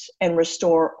Confederates and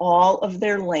restore all of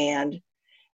their land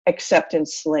except in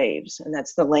slaves. And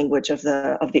that's the language of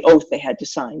the oath they had to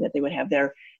sign, that they would have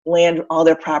their land, all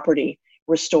their property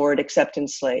restored except in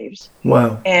slaves.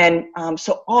 Wow. And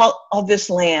so all of this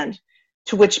land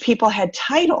to which people had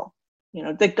title,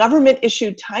 the government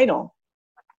issued title,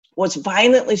 was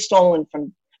violently stolen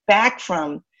from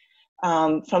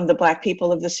the black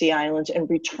people of the Sea Islands and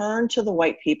returned to the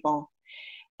white people.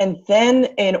 And then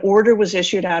an order was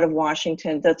issued out of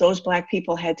Washington that those black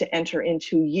people had to enter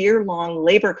into year-long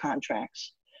labor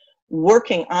contracts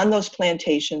working on those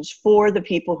plantations for the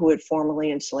people who had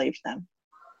formerly enslaved them.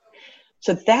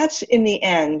 So that's, in the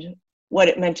end, what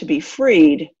it meant to be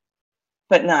freed,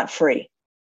 but not free.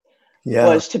 Yeah.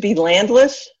 Was to be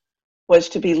landless, was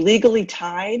to be legally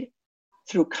tied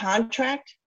through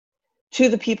contract to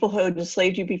the people who had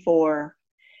enslaved you before,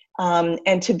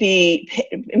 and to be,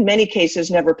 in many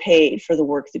cases, never paid for the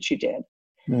work that you did.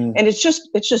 And it's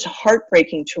just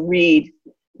heartbreaking to read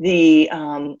the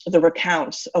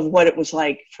recounts of what it was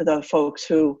like for the folks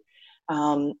who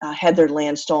had their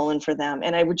land stolen for them.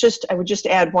 And I would just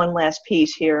add one last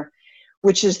piece here,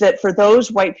 which is that for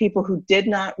those white people who did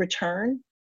not return,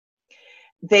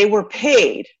 they were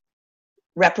paid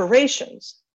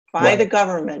reparations by the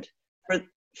government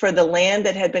for the land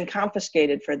that had been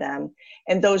confiscated for them.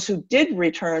 And those who did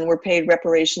return were paid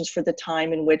reparations for the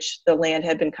time in which the land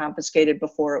had been confiscated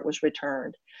before it was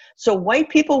returned. So white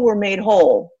people were made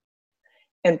whole,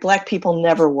 and black people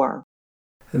never were.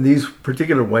 And these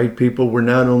particular white people were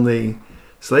not only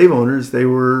slave owners, they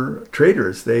were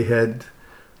traitors. They had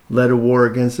led a war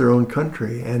against their own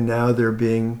country, and now they're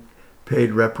being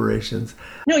paid reparations.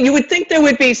 No, you would think there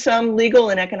would be some legal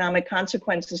and economic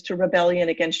consequences to rebellion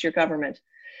against your government,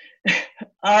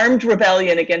 armed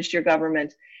rebellion against your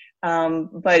government.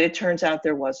 But it turns out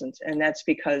there wasn't. And that's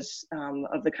because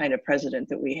of the kind of president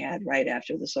that we had right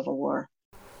after the Civil War.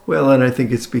 Well, and I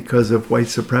think it's because of white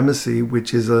supremacy,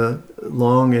 which is a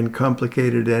long and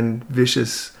complicated and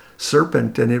vicious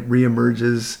serpent, and it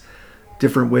reemerges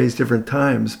different ways, different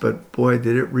times. But boy,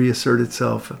 did it reassert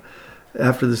itself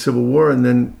after the Civil War, and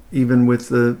then even with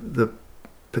the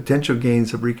potential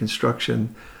gains of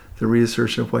Reconstruction, the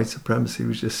reassertion of white supremacy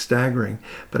was just staggering.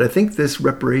 But I think this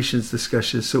reparations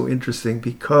discussion is so interesting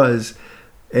because,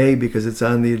 A, because it's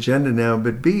on the agenda now,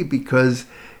 but B, because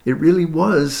it really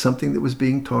was something that was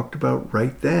being talked about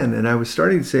right then. And I was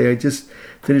starting to say, I just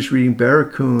finished reading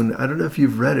Barracoon. I don't know if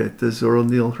you've read it, the Zora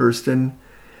Neale Hurston.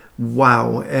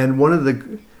 Wow. And one of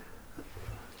the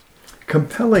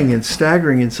compelling and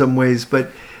staggering in some ways,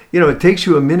 but it takes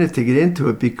you a minute to get into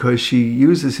it because she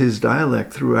uses his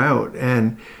dialect throughout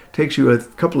and takes you a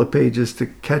couple of pages to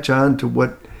catch on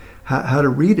to how to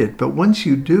read it. But once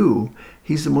you do,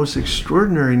 he's the most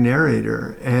extraordinary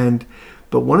narrator.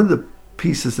 But one of the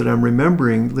pieces that I'm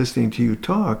remembering listening to you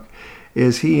talk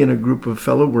is he and a group of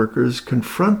fellow workers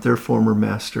confront their former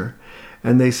master,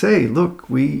 and they say, look,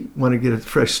 we want to get a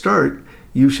fresh start.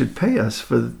 You should pay us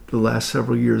for the last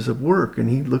several years of work. And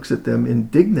he looks at them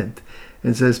indignant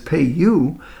and says, pay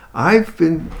you?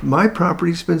 My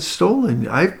property's been stolen.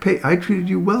 I treated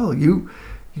you well. You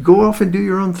go off and do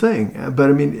your own thing.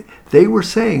 But they were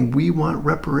saying, we want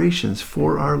reparations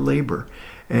for our labor.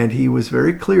 And he was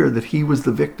very clear that he was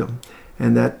the victim.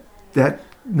 And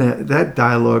that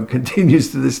dialogue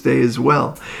continues to this day as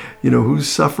well. Who's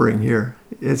suffering here?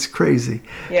 It's crazy.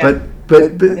 Yeah.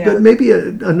 But maybe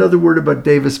another word about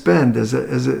Davis Bend as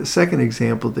a second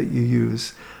example that you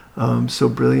use so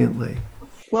brilliantly.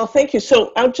 Well, thank you.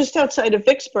 So just outside of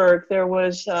Vicksburg, there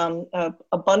was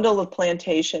a bundle of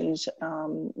plantations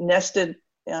nested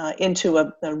into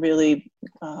a really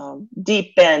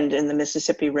deep bend in the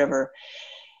Mississippi River.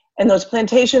 And those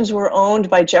plantations were owned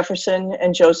by Jefferson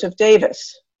and Joseph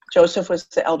Davis. Joseph was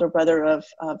the elder brother of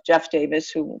Jeff Davis,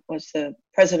 who was the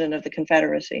president of the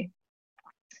Confederacy.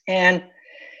 And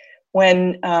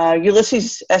when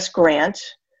Ulysses S. Grant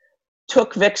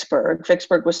took Vicksburg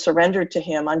was surrendered to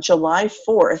him on July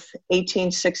 4th,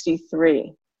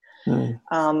 1863,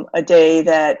 a day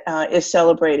that is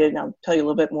celebrated, and I'll tell you a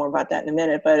little bit more about that in a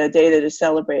minute, but a day that is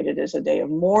celebrated as a day of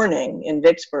mourning in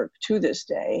Vicksburg to this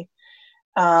day.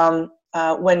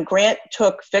 When Grant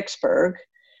took Vicksburg,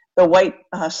 the white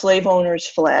slave owners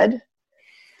fled,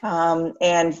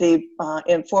 and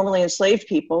the formerly enslaved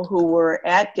people who were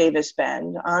at Davis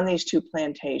Bend on these two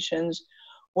plantations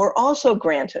were also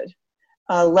granted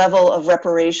a level of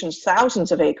reparations.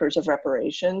 Thousands of acres of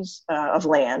reparations of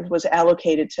land was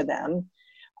allocated to them,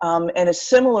 and a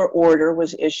similar order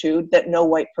was issued that no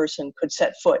white person could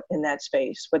set foot in that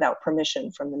space without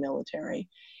permission from the military.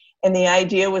 And the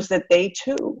idea was that they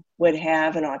too would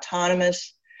have an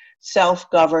autonomous,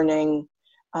 self-governing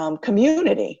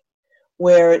community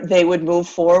where they would move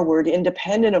forward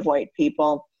independent of white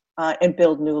people and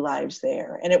build new lives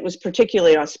there. And it was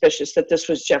particularly auspicious that this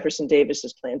was Jefferson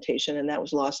Davis's plantation, and that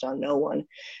was lost on no one,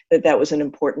 that was an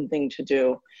important thing to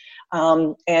do.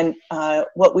 And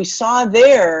what we saw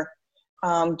there,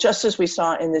 just as we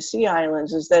saw in the Sea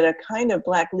Islands, is that a kind of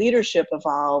Black leadership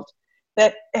evolved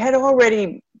that had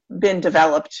already been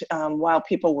developed while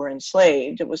people were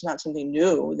enslaved. It was not something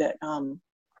new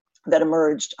that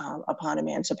emerged upon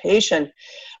emancipation.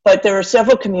 But there are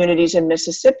several communities in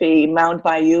Mississippi, Mound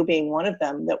Bayou being one of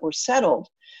them, that were settled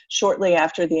shortly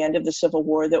after the end of the Civil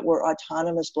War, that were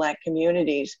autonomous Black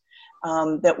communities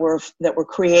that were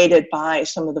created by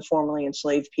some of the formerly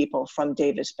enslaved people from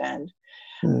Davis Bend,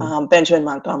 Benjamin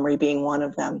Montgomery being one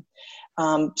of them.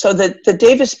 So the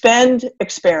Davis Bend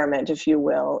experiment, if you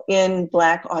will, in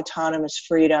Black autonomous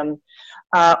freedom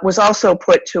was also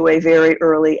put to a very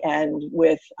early end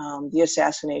with the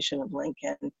assassination of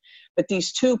Lincoln. But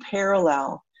these two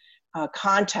parallel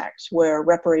contexts where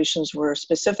reparations were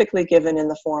specifically given in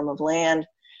the form of land,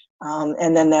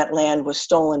 and then that land was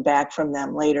stolen back from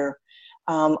them later,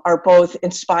 are both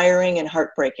inspiring and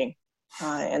heartbreaking.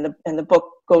 And the book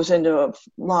goes into a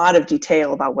lot of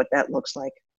detail about what that looks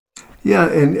like. Yeah,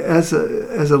 and as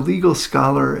a legal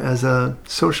scholar, as a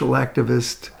social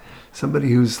activist,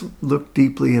 somebody who's looked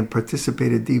deeply and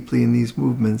participated deeply in these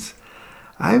movements,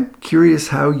 I'm curious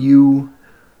how you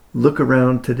look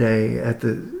around today at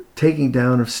the taking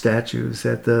down of statues,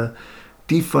 at the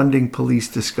defunding police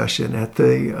discussion, at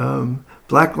the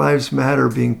Black Lives Matter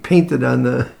being painted on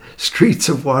the streets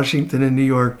of Washington and New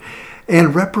York,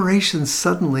 and reparations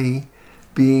suddenly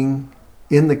being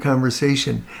in the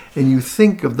conversation. And you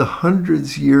think of the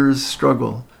hundreds years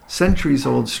struggle, centuries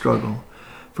old struggle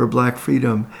for Black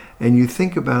freedom, and you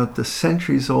think about the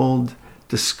centuries old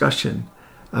discussion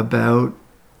about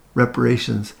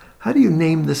reparations. How do you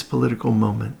name this political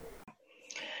moment?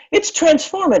 It's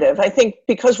transformative. I think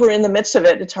because we're in the midst of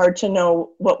it, it's hard to know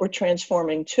what we're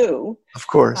transforming to. Of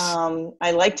course.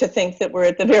 I like to think that we're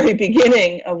at the very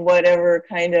beginning of whatever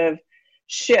kind of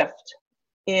shift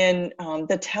in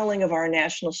the telling of our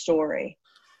national story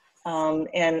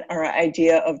and our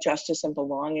idea of justice and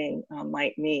belonging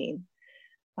might mean.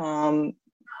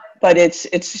 But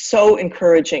it's so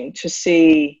encouraging to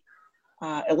see,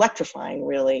 electrifying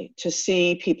really, to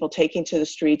see people taking to the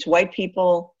streets, white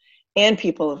people and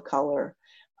people of color,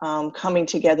 coming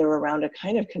together around a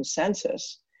kind of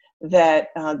consensus that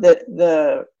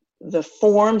the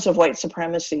forms of white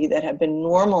supremacy that have been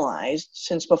normalized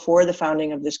since before the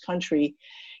founding of this country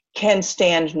can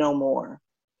stand no more.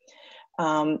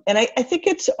 And I think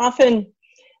it's often,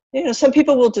 some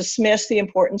people will dismiss the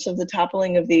importance of the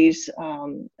toppling of these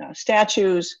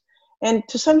statues. And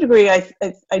to some degree,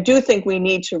 I do think we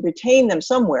need to retain them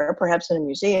somewhere, perhaps in a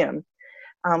museum,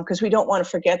 because we don't want to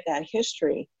forget that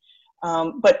history.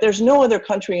 But there's no other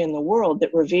country in the world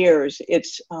that reveres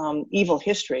its evil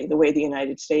history the way the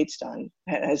United States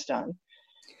has done.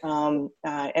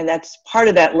 And that's part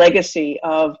of that legacy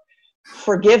of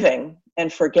forgiving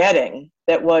and forgetting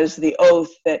that was the oath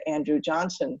that Andrew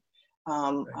Johnson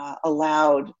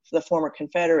allowed the former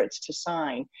Confederates to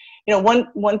sign.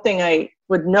 One thing I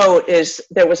would note is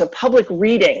there was a public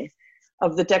reading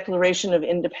of the Declaration of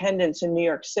Independence in New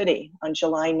York City on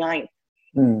July 9th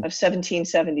of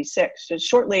 1776, just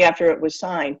shortly after it was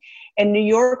signed. And New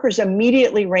Yorkers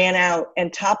immediately ran out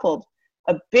and toppled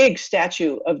a big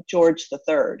statue of George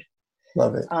III.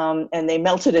 Love it. And they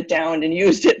melted it down and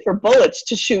used it for bullets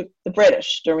to shoot the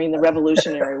British during the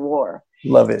Revolutionary War.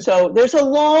 Love it. So there's a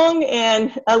long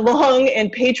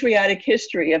and patriotic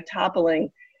history of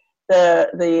toppling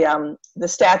the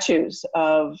statues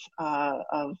of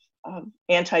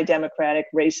anti-democratic,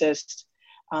 racist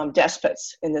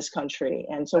despots in this country.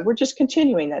 And so we're just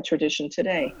continuing that tradition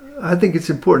today. I think it's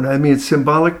important. I mean, it's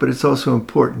symbolic, but it's also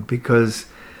important because,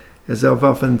 as I've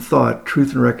often thought,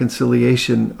 truth and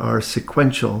reconciliation are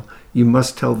sequential. You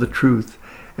must tell the truth.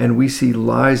 And we see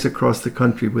lies across the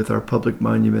country with our public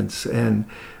monuments and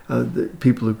the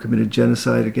people who committed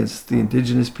genocide against the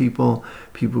indigenous people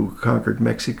who conquered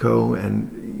Mexico,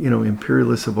 and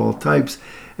imperialists of all types,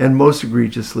 and most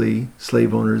egregiously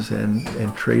slave owners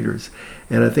and traders.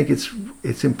 And I think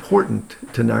it's important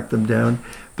to knock them down,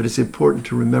 but it's important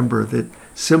to remember that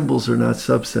symbols are not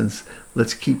substance.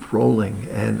 Let's keep rolling.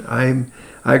 And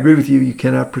I agree with you. You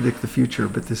cannot predict the future,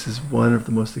 but this is one of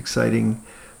the most exciting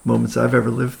moments I've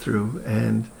ever lived through,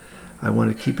 and I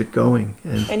want to keep it going.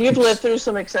 And you've lived through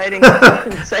some exciting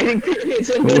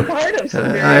periods and been part of some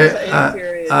very exciting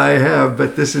periods. I have,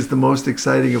 but this is the most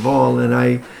exciting of all, and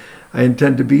I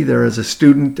intend to be there as a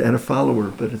student and a follower,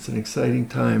 but it's an exciting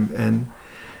time. And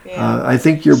I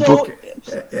think your book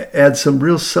adds some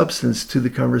real substance to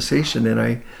the conversation, and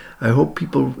I hope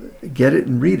people get it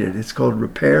and read it. It's called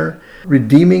Repair,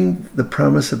 Redeeming the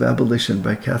Promise of Abolition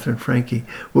by Katherine Franke.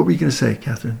 What were you going to say,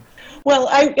 Katherine? Well,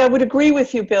 I would agree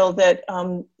with you, Bill, that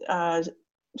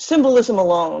symbolism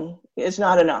alone is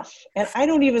not enough. And I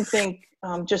don't even think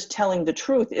just telling the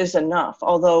truth is enough,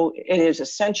 although it is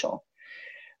essential.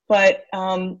 But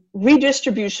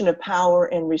redistribution of power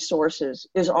and resources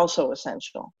is also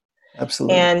essential.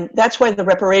 Absolutely. And that's why the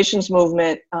reparations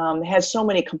movement has so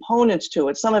many components to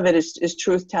it. Some of it is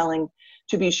truth-telling,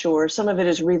 to be sure. Some of it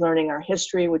is relearning our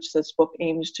history, which this book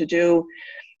aims to do.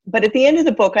 But at the end of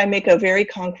the book, I make a very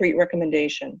concrete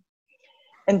recommendation.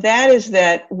 And that is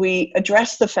that we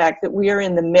address the fact that we are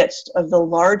in the midst of the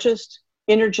largest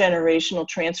intergenerational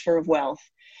transfer of wealth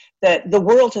that the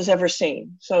world has ever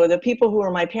seen. So the people who are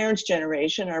my parents'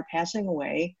 generation are passing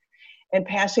away and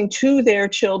passing to their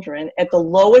children at the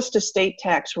lowest estate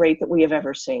tax rate that we have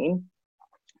ever seen,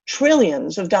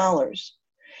 trillions of dollars.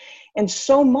 And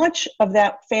so much of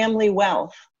that family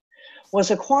wealth was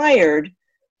acquired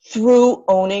through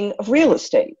owning of real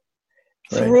estate,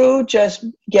 right, through just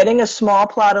getting a small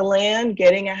plot of land,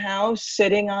 getting a house,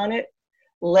 sitting on it,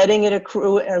 letting it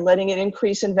accrue or letting it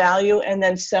increase in value, and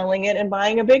then selling it and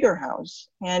buying a bigger house.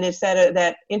 And it's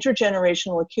that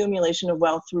intergenerational accumulation of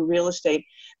wealth through real estate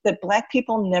that Black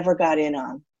people never got in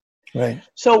on. Right.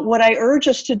 So what I urge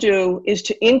us to do is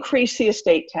to increase the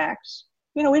estate tax.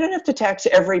 We don't have to tax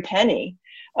every penny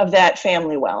of that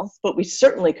family wealth, but we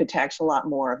certainly could tax a lot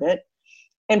more of it,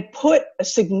 and put a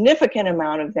significant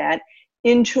amount of that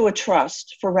into a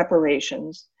trust for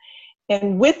reparations.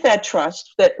 And with that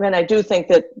trust, and I do think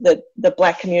that the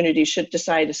Black community should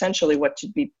decide essentially what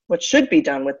should be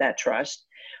done with that trust.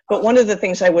 But one of the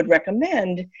things I would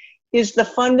recommend is the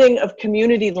funding of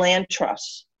community land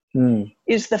trusts.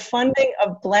 Is the funding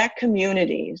of Black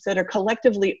communities that are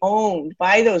collectively owned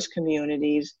by those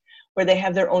communities, where they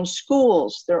have their own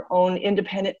schools, their own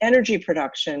independent energy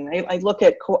production. I look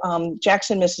at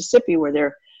Jackson, Mississippi, where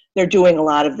they're doing a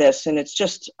lot of this, and it's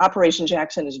just Operation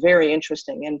Jackson is very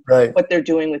interesting in what they're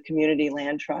doing with community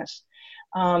land trusts.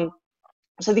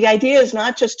 So the idea is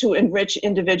not just to enrich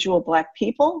individual Black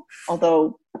people,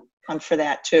 although I'm for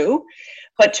that too,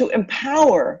 but to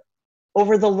empower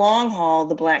over the long haul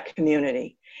the Black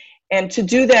community, and to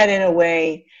do that in a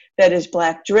way that is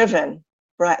Black driven,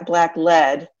 Black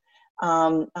led,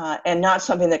 and not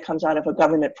something that comes out of a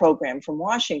government program from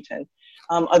Washington,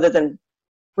 other than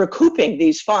recouping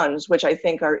these funds, which I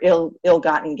think are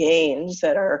ill-gotten gains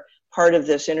that are part of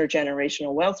this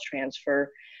intergenerational wealth transfer.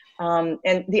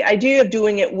 And the idea of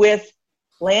doing it with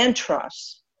land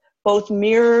trusts both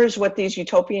mirrors what these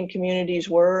utopian communities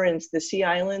were in the Sea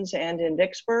Islands and in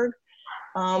Vicksburg,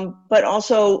 but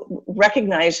also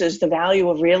recognizes the value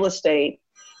of real estate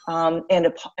and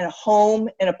a home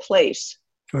and a place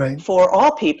for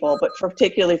all people, but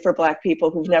particularly for Black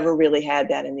people who've never really had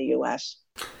that in the U.S.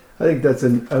 I think that's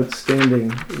an outstanding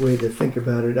way to think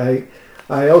about it.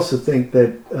 I also think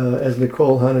that, as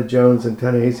Nicole Hannah-Jones and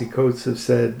Ta-Nehisi Coates have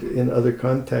said in other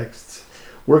contexts,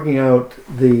 working out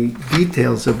the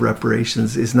details of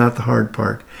reparations is not the hard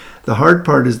part. The hard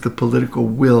part is the political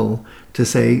will to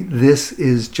say this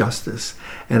is justice.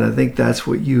 And I think that's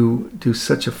what you do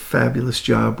such a fabulous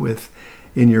job with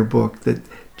in your book, that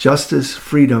justice,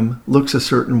 freedom looks a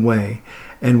certain way,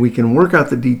 and we can work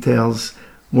out the details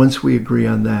once we agree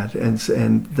on that.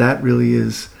 And that really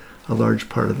is a large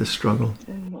part of the struggle.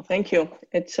 Well, thank you.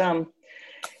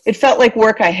 It felt like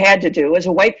work I had to do as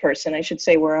a white person. I should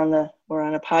say we're on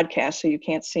a podcast, so you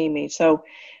can't see me. So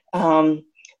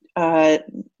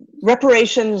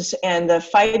reparations and the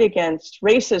fight against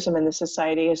racism in the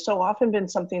society has so often been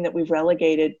something that we've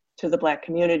relegated to the Black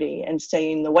community and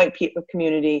saying the white people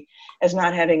community as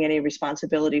not having any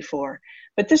responsibility for.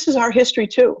 But this is our history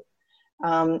too.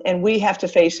 And we have to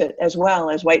face it as well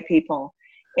as white people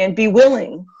and be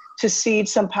willing to cede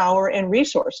some power and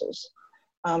resources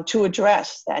to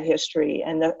address that history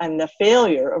and the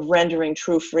failure of rendering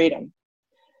true freedom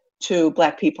to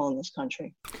Black people in this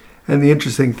country. And the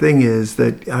interesting thing is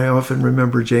that I often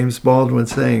remember James Baldwin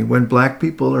saying, when Black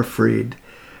people are freed,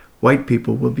 white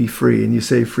people will be free. And you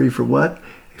say, free for what?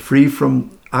 Free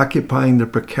from occupying the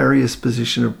precarious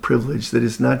position of privilege that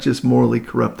is not just morally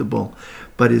corruptible,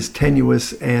 but is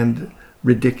tenuous and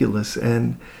ridiculous.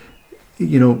 And,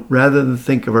 rather than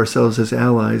think of ourselves as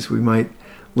allies, we might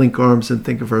link arms and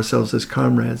think of ourselves as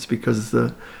comrades, because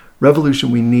the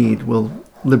revolution we need will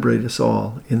liberate us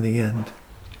all in the end.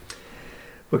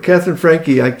 Well, Katherine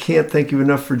Franke, I can't thank you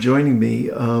enough for joining me.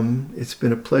 It's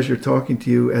been a pleasure talking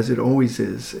to you, as it always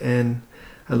is, and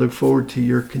I look forward to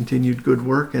your continued good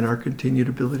work and our continued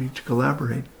ability to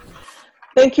collaborate.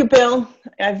 Thank you, Bill.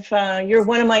 You're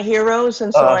one of my heroes,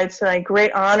 and so it's a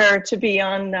great honor to be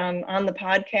on the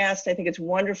podcast. I think it's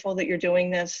wonderful that you're doing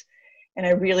this, and I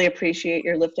really appreciate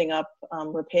your lifting up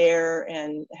repair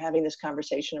and having this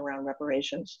conversation around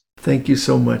reparations. Thank you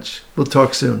so much. We'll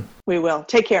talk soon. We will.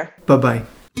 Take care. Bye-bye.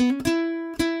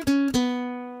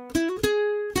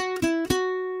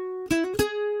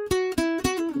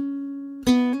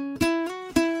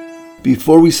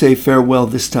 Before we say farewell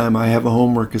this time, I have a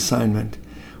homework assignment.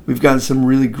 We've gotten some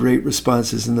really great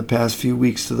responses in the past few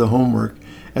weeks to the homework,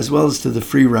 as well as to the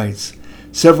free rights.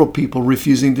 Several people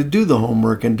refusing to do the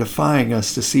homework and defying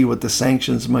us to see what the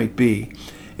sanctions might be.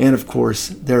 And of course,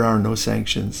 there are no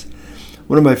sanctions.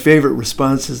 One of my favorite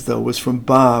responses, though, was from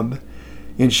Bob.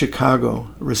 in Chicago,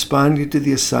 responding to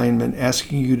the assignment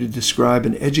asking you to describe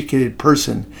an educated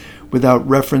person without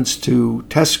reference to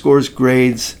test scores,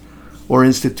 grades, or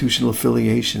institutional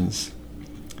affiliations.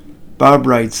 Bob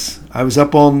writes, I was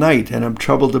up all night and I'm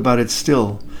troubled about it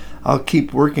still. I'll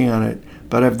keep working on it,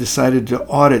 but I've decided to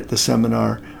audit the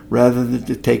seminar rather than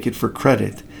to take it for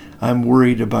credit. I'm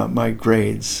worried about my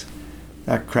grades.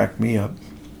 That cracked me up.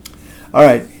 All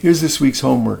right, here's this week's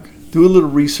homework. Do a little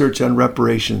research on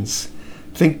reparations.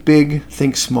 Think big,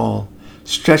 think small.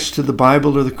 Stretch to the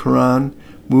Bible or the Quran,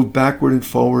 move backward and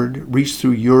forward, reach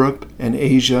through Europe and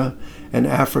Asia and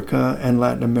Africa and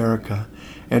Latin America,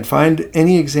 and find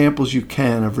any examples you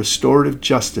can of restorative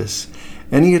justice,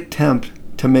 any attempt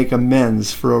to make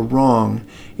amends for a wrong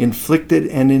inflicted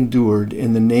and endured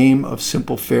in the name of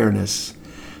simple fairness.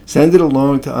 Send it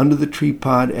along to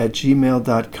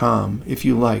underthetreepod@gmail.com if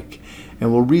you like,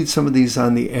 and we'll read some of these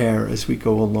on the air as we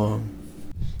go along.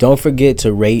 Don't forget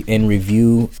to rate and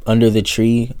review Under the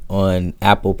Tree on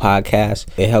Apple Podcasts.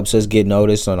 It helps us get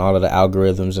noticed on all of the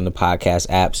algorithms and the podcast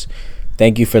apps.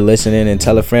 Thank you for listening, and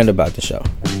tell a friend about the show.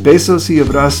 Besos y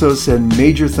abrazos, and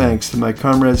major thanks to my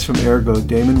comrades from Ergo,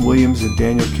 Damon Williams and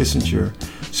Daniel Kissinger,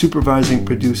 supervising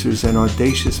producers and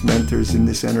audacious mentors in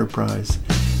this enterprise,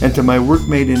 and to my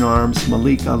workmate in arms,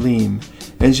 Malik Alim,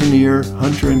 engineer,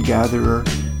 hunter and gatherer,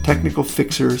 technical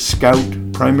fixer, scout,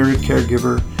 primary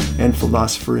caregiver, and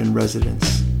philosopher in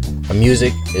residence. Our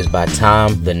music is by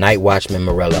Tom, the Night Watchman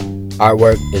Morello.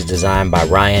 Artwork is designed by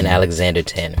Ryan Alexander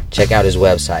Tanner. Check out his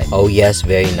website,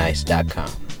 ohyesverynice.com.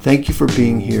 Thank you for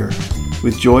being here.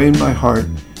 With joy in my heart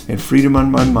and freedom on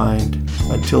my mind,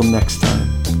 until next time.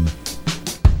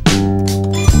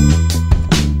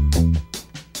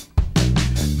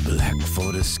 Black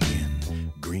for the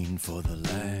skin, green for the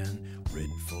land,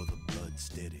 red for the blood,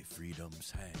 steady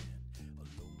freedom's hand.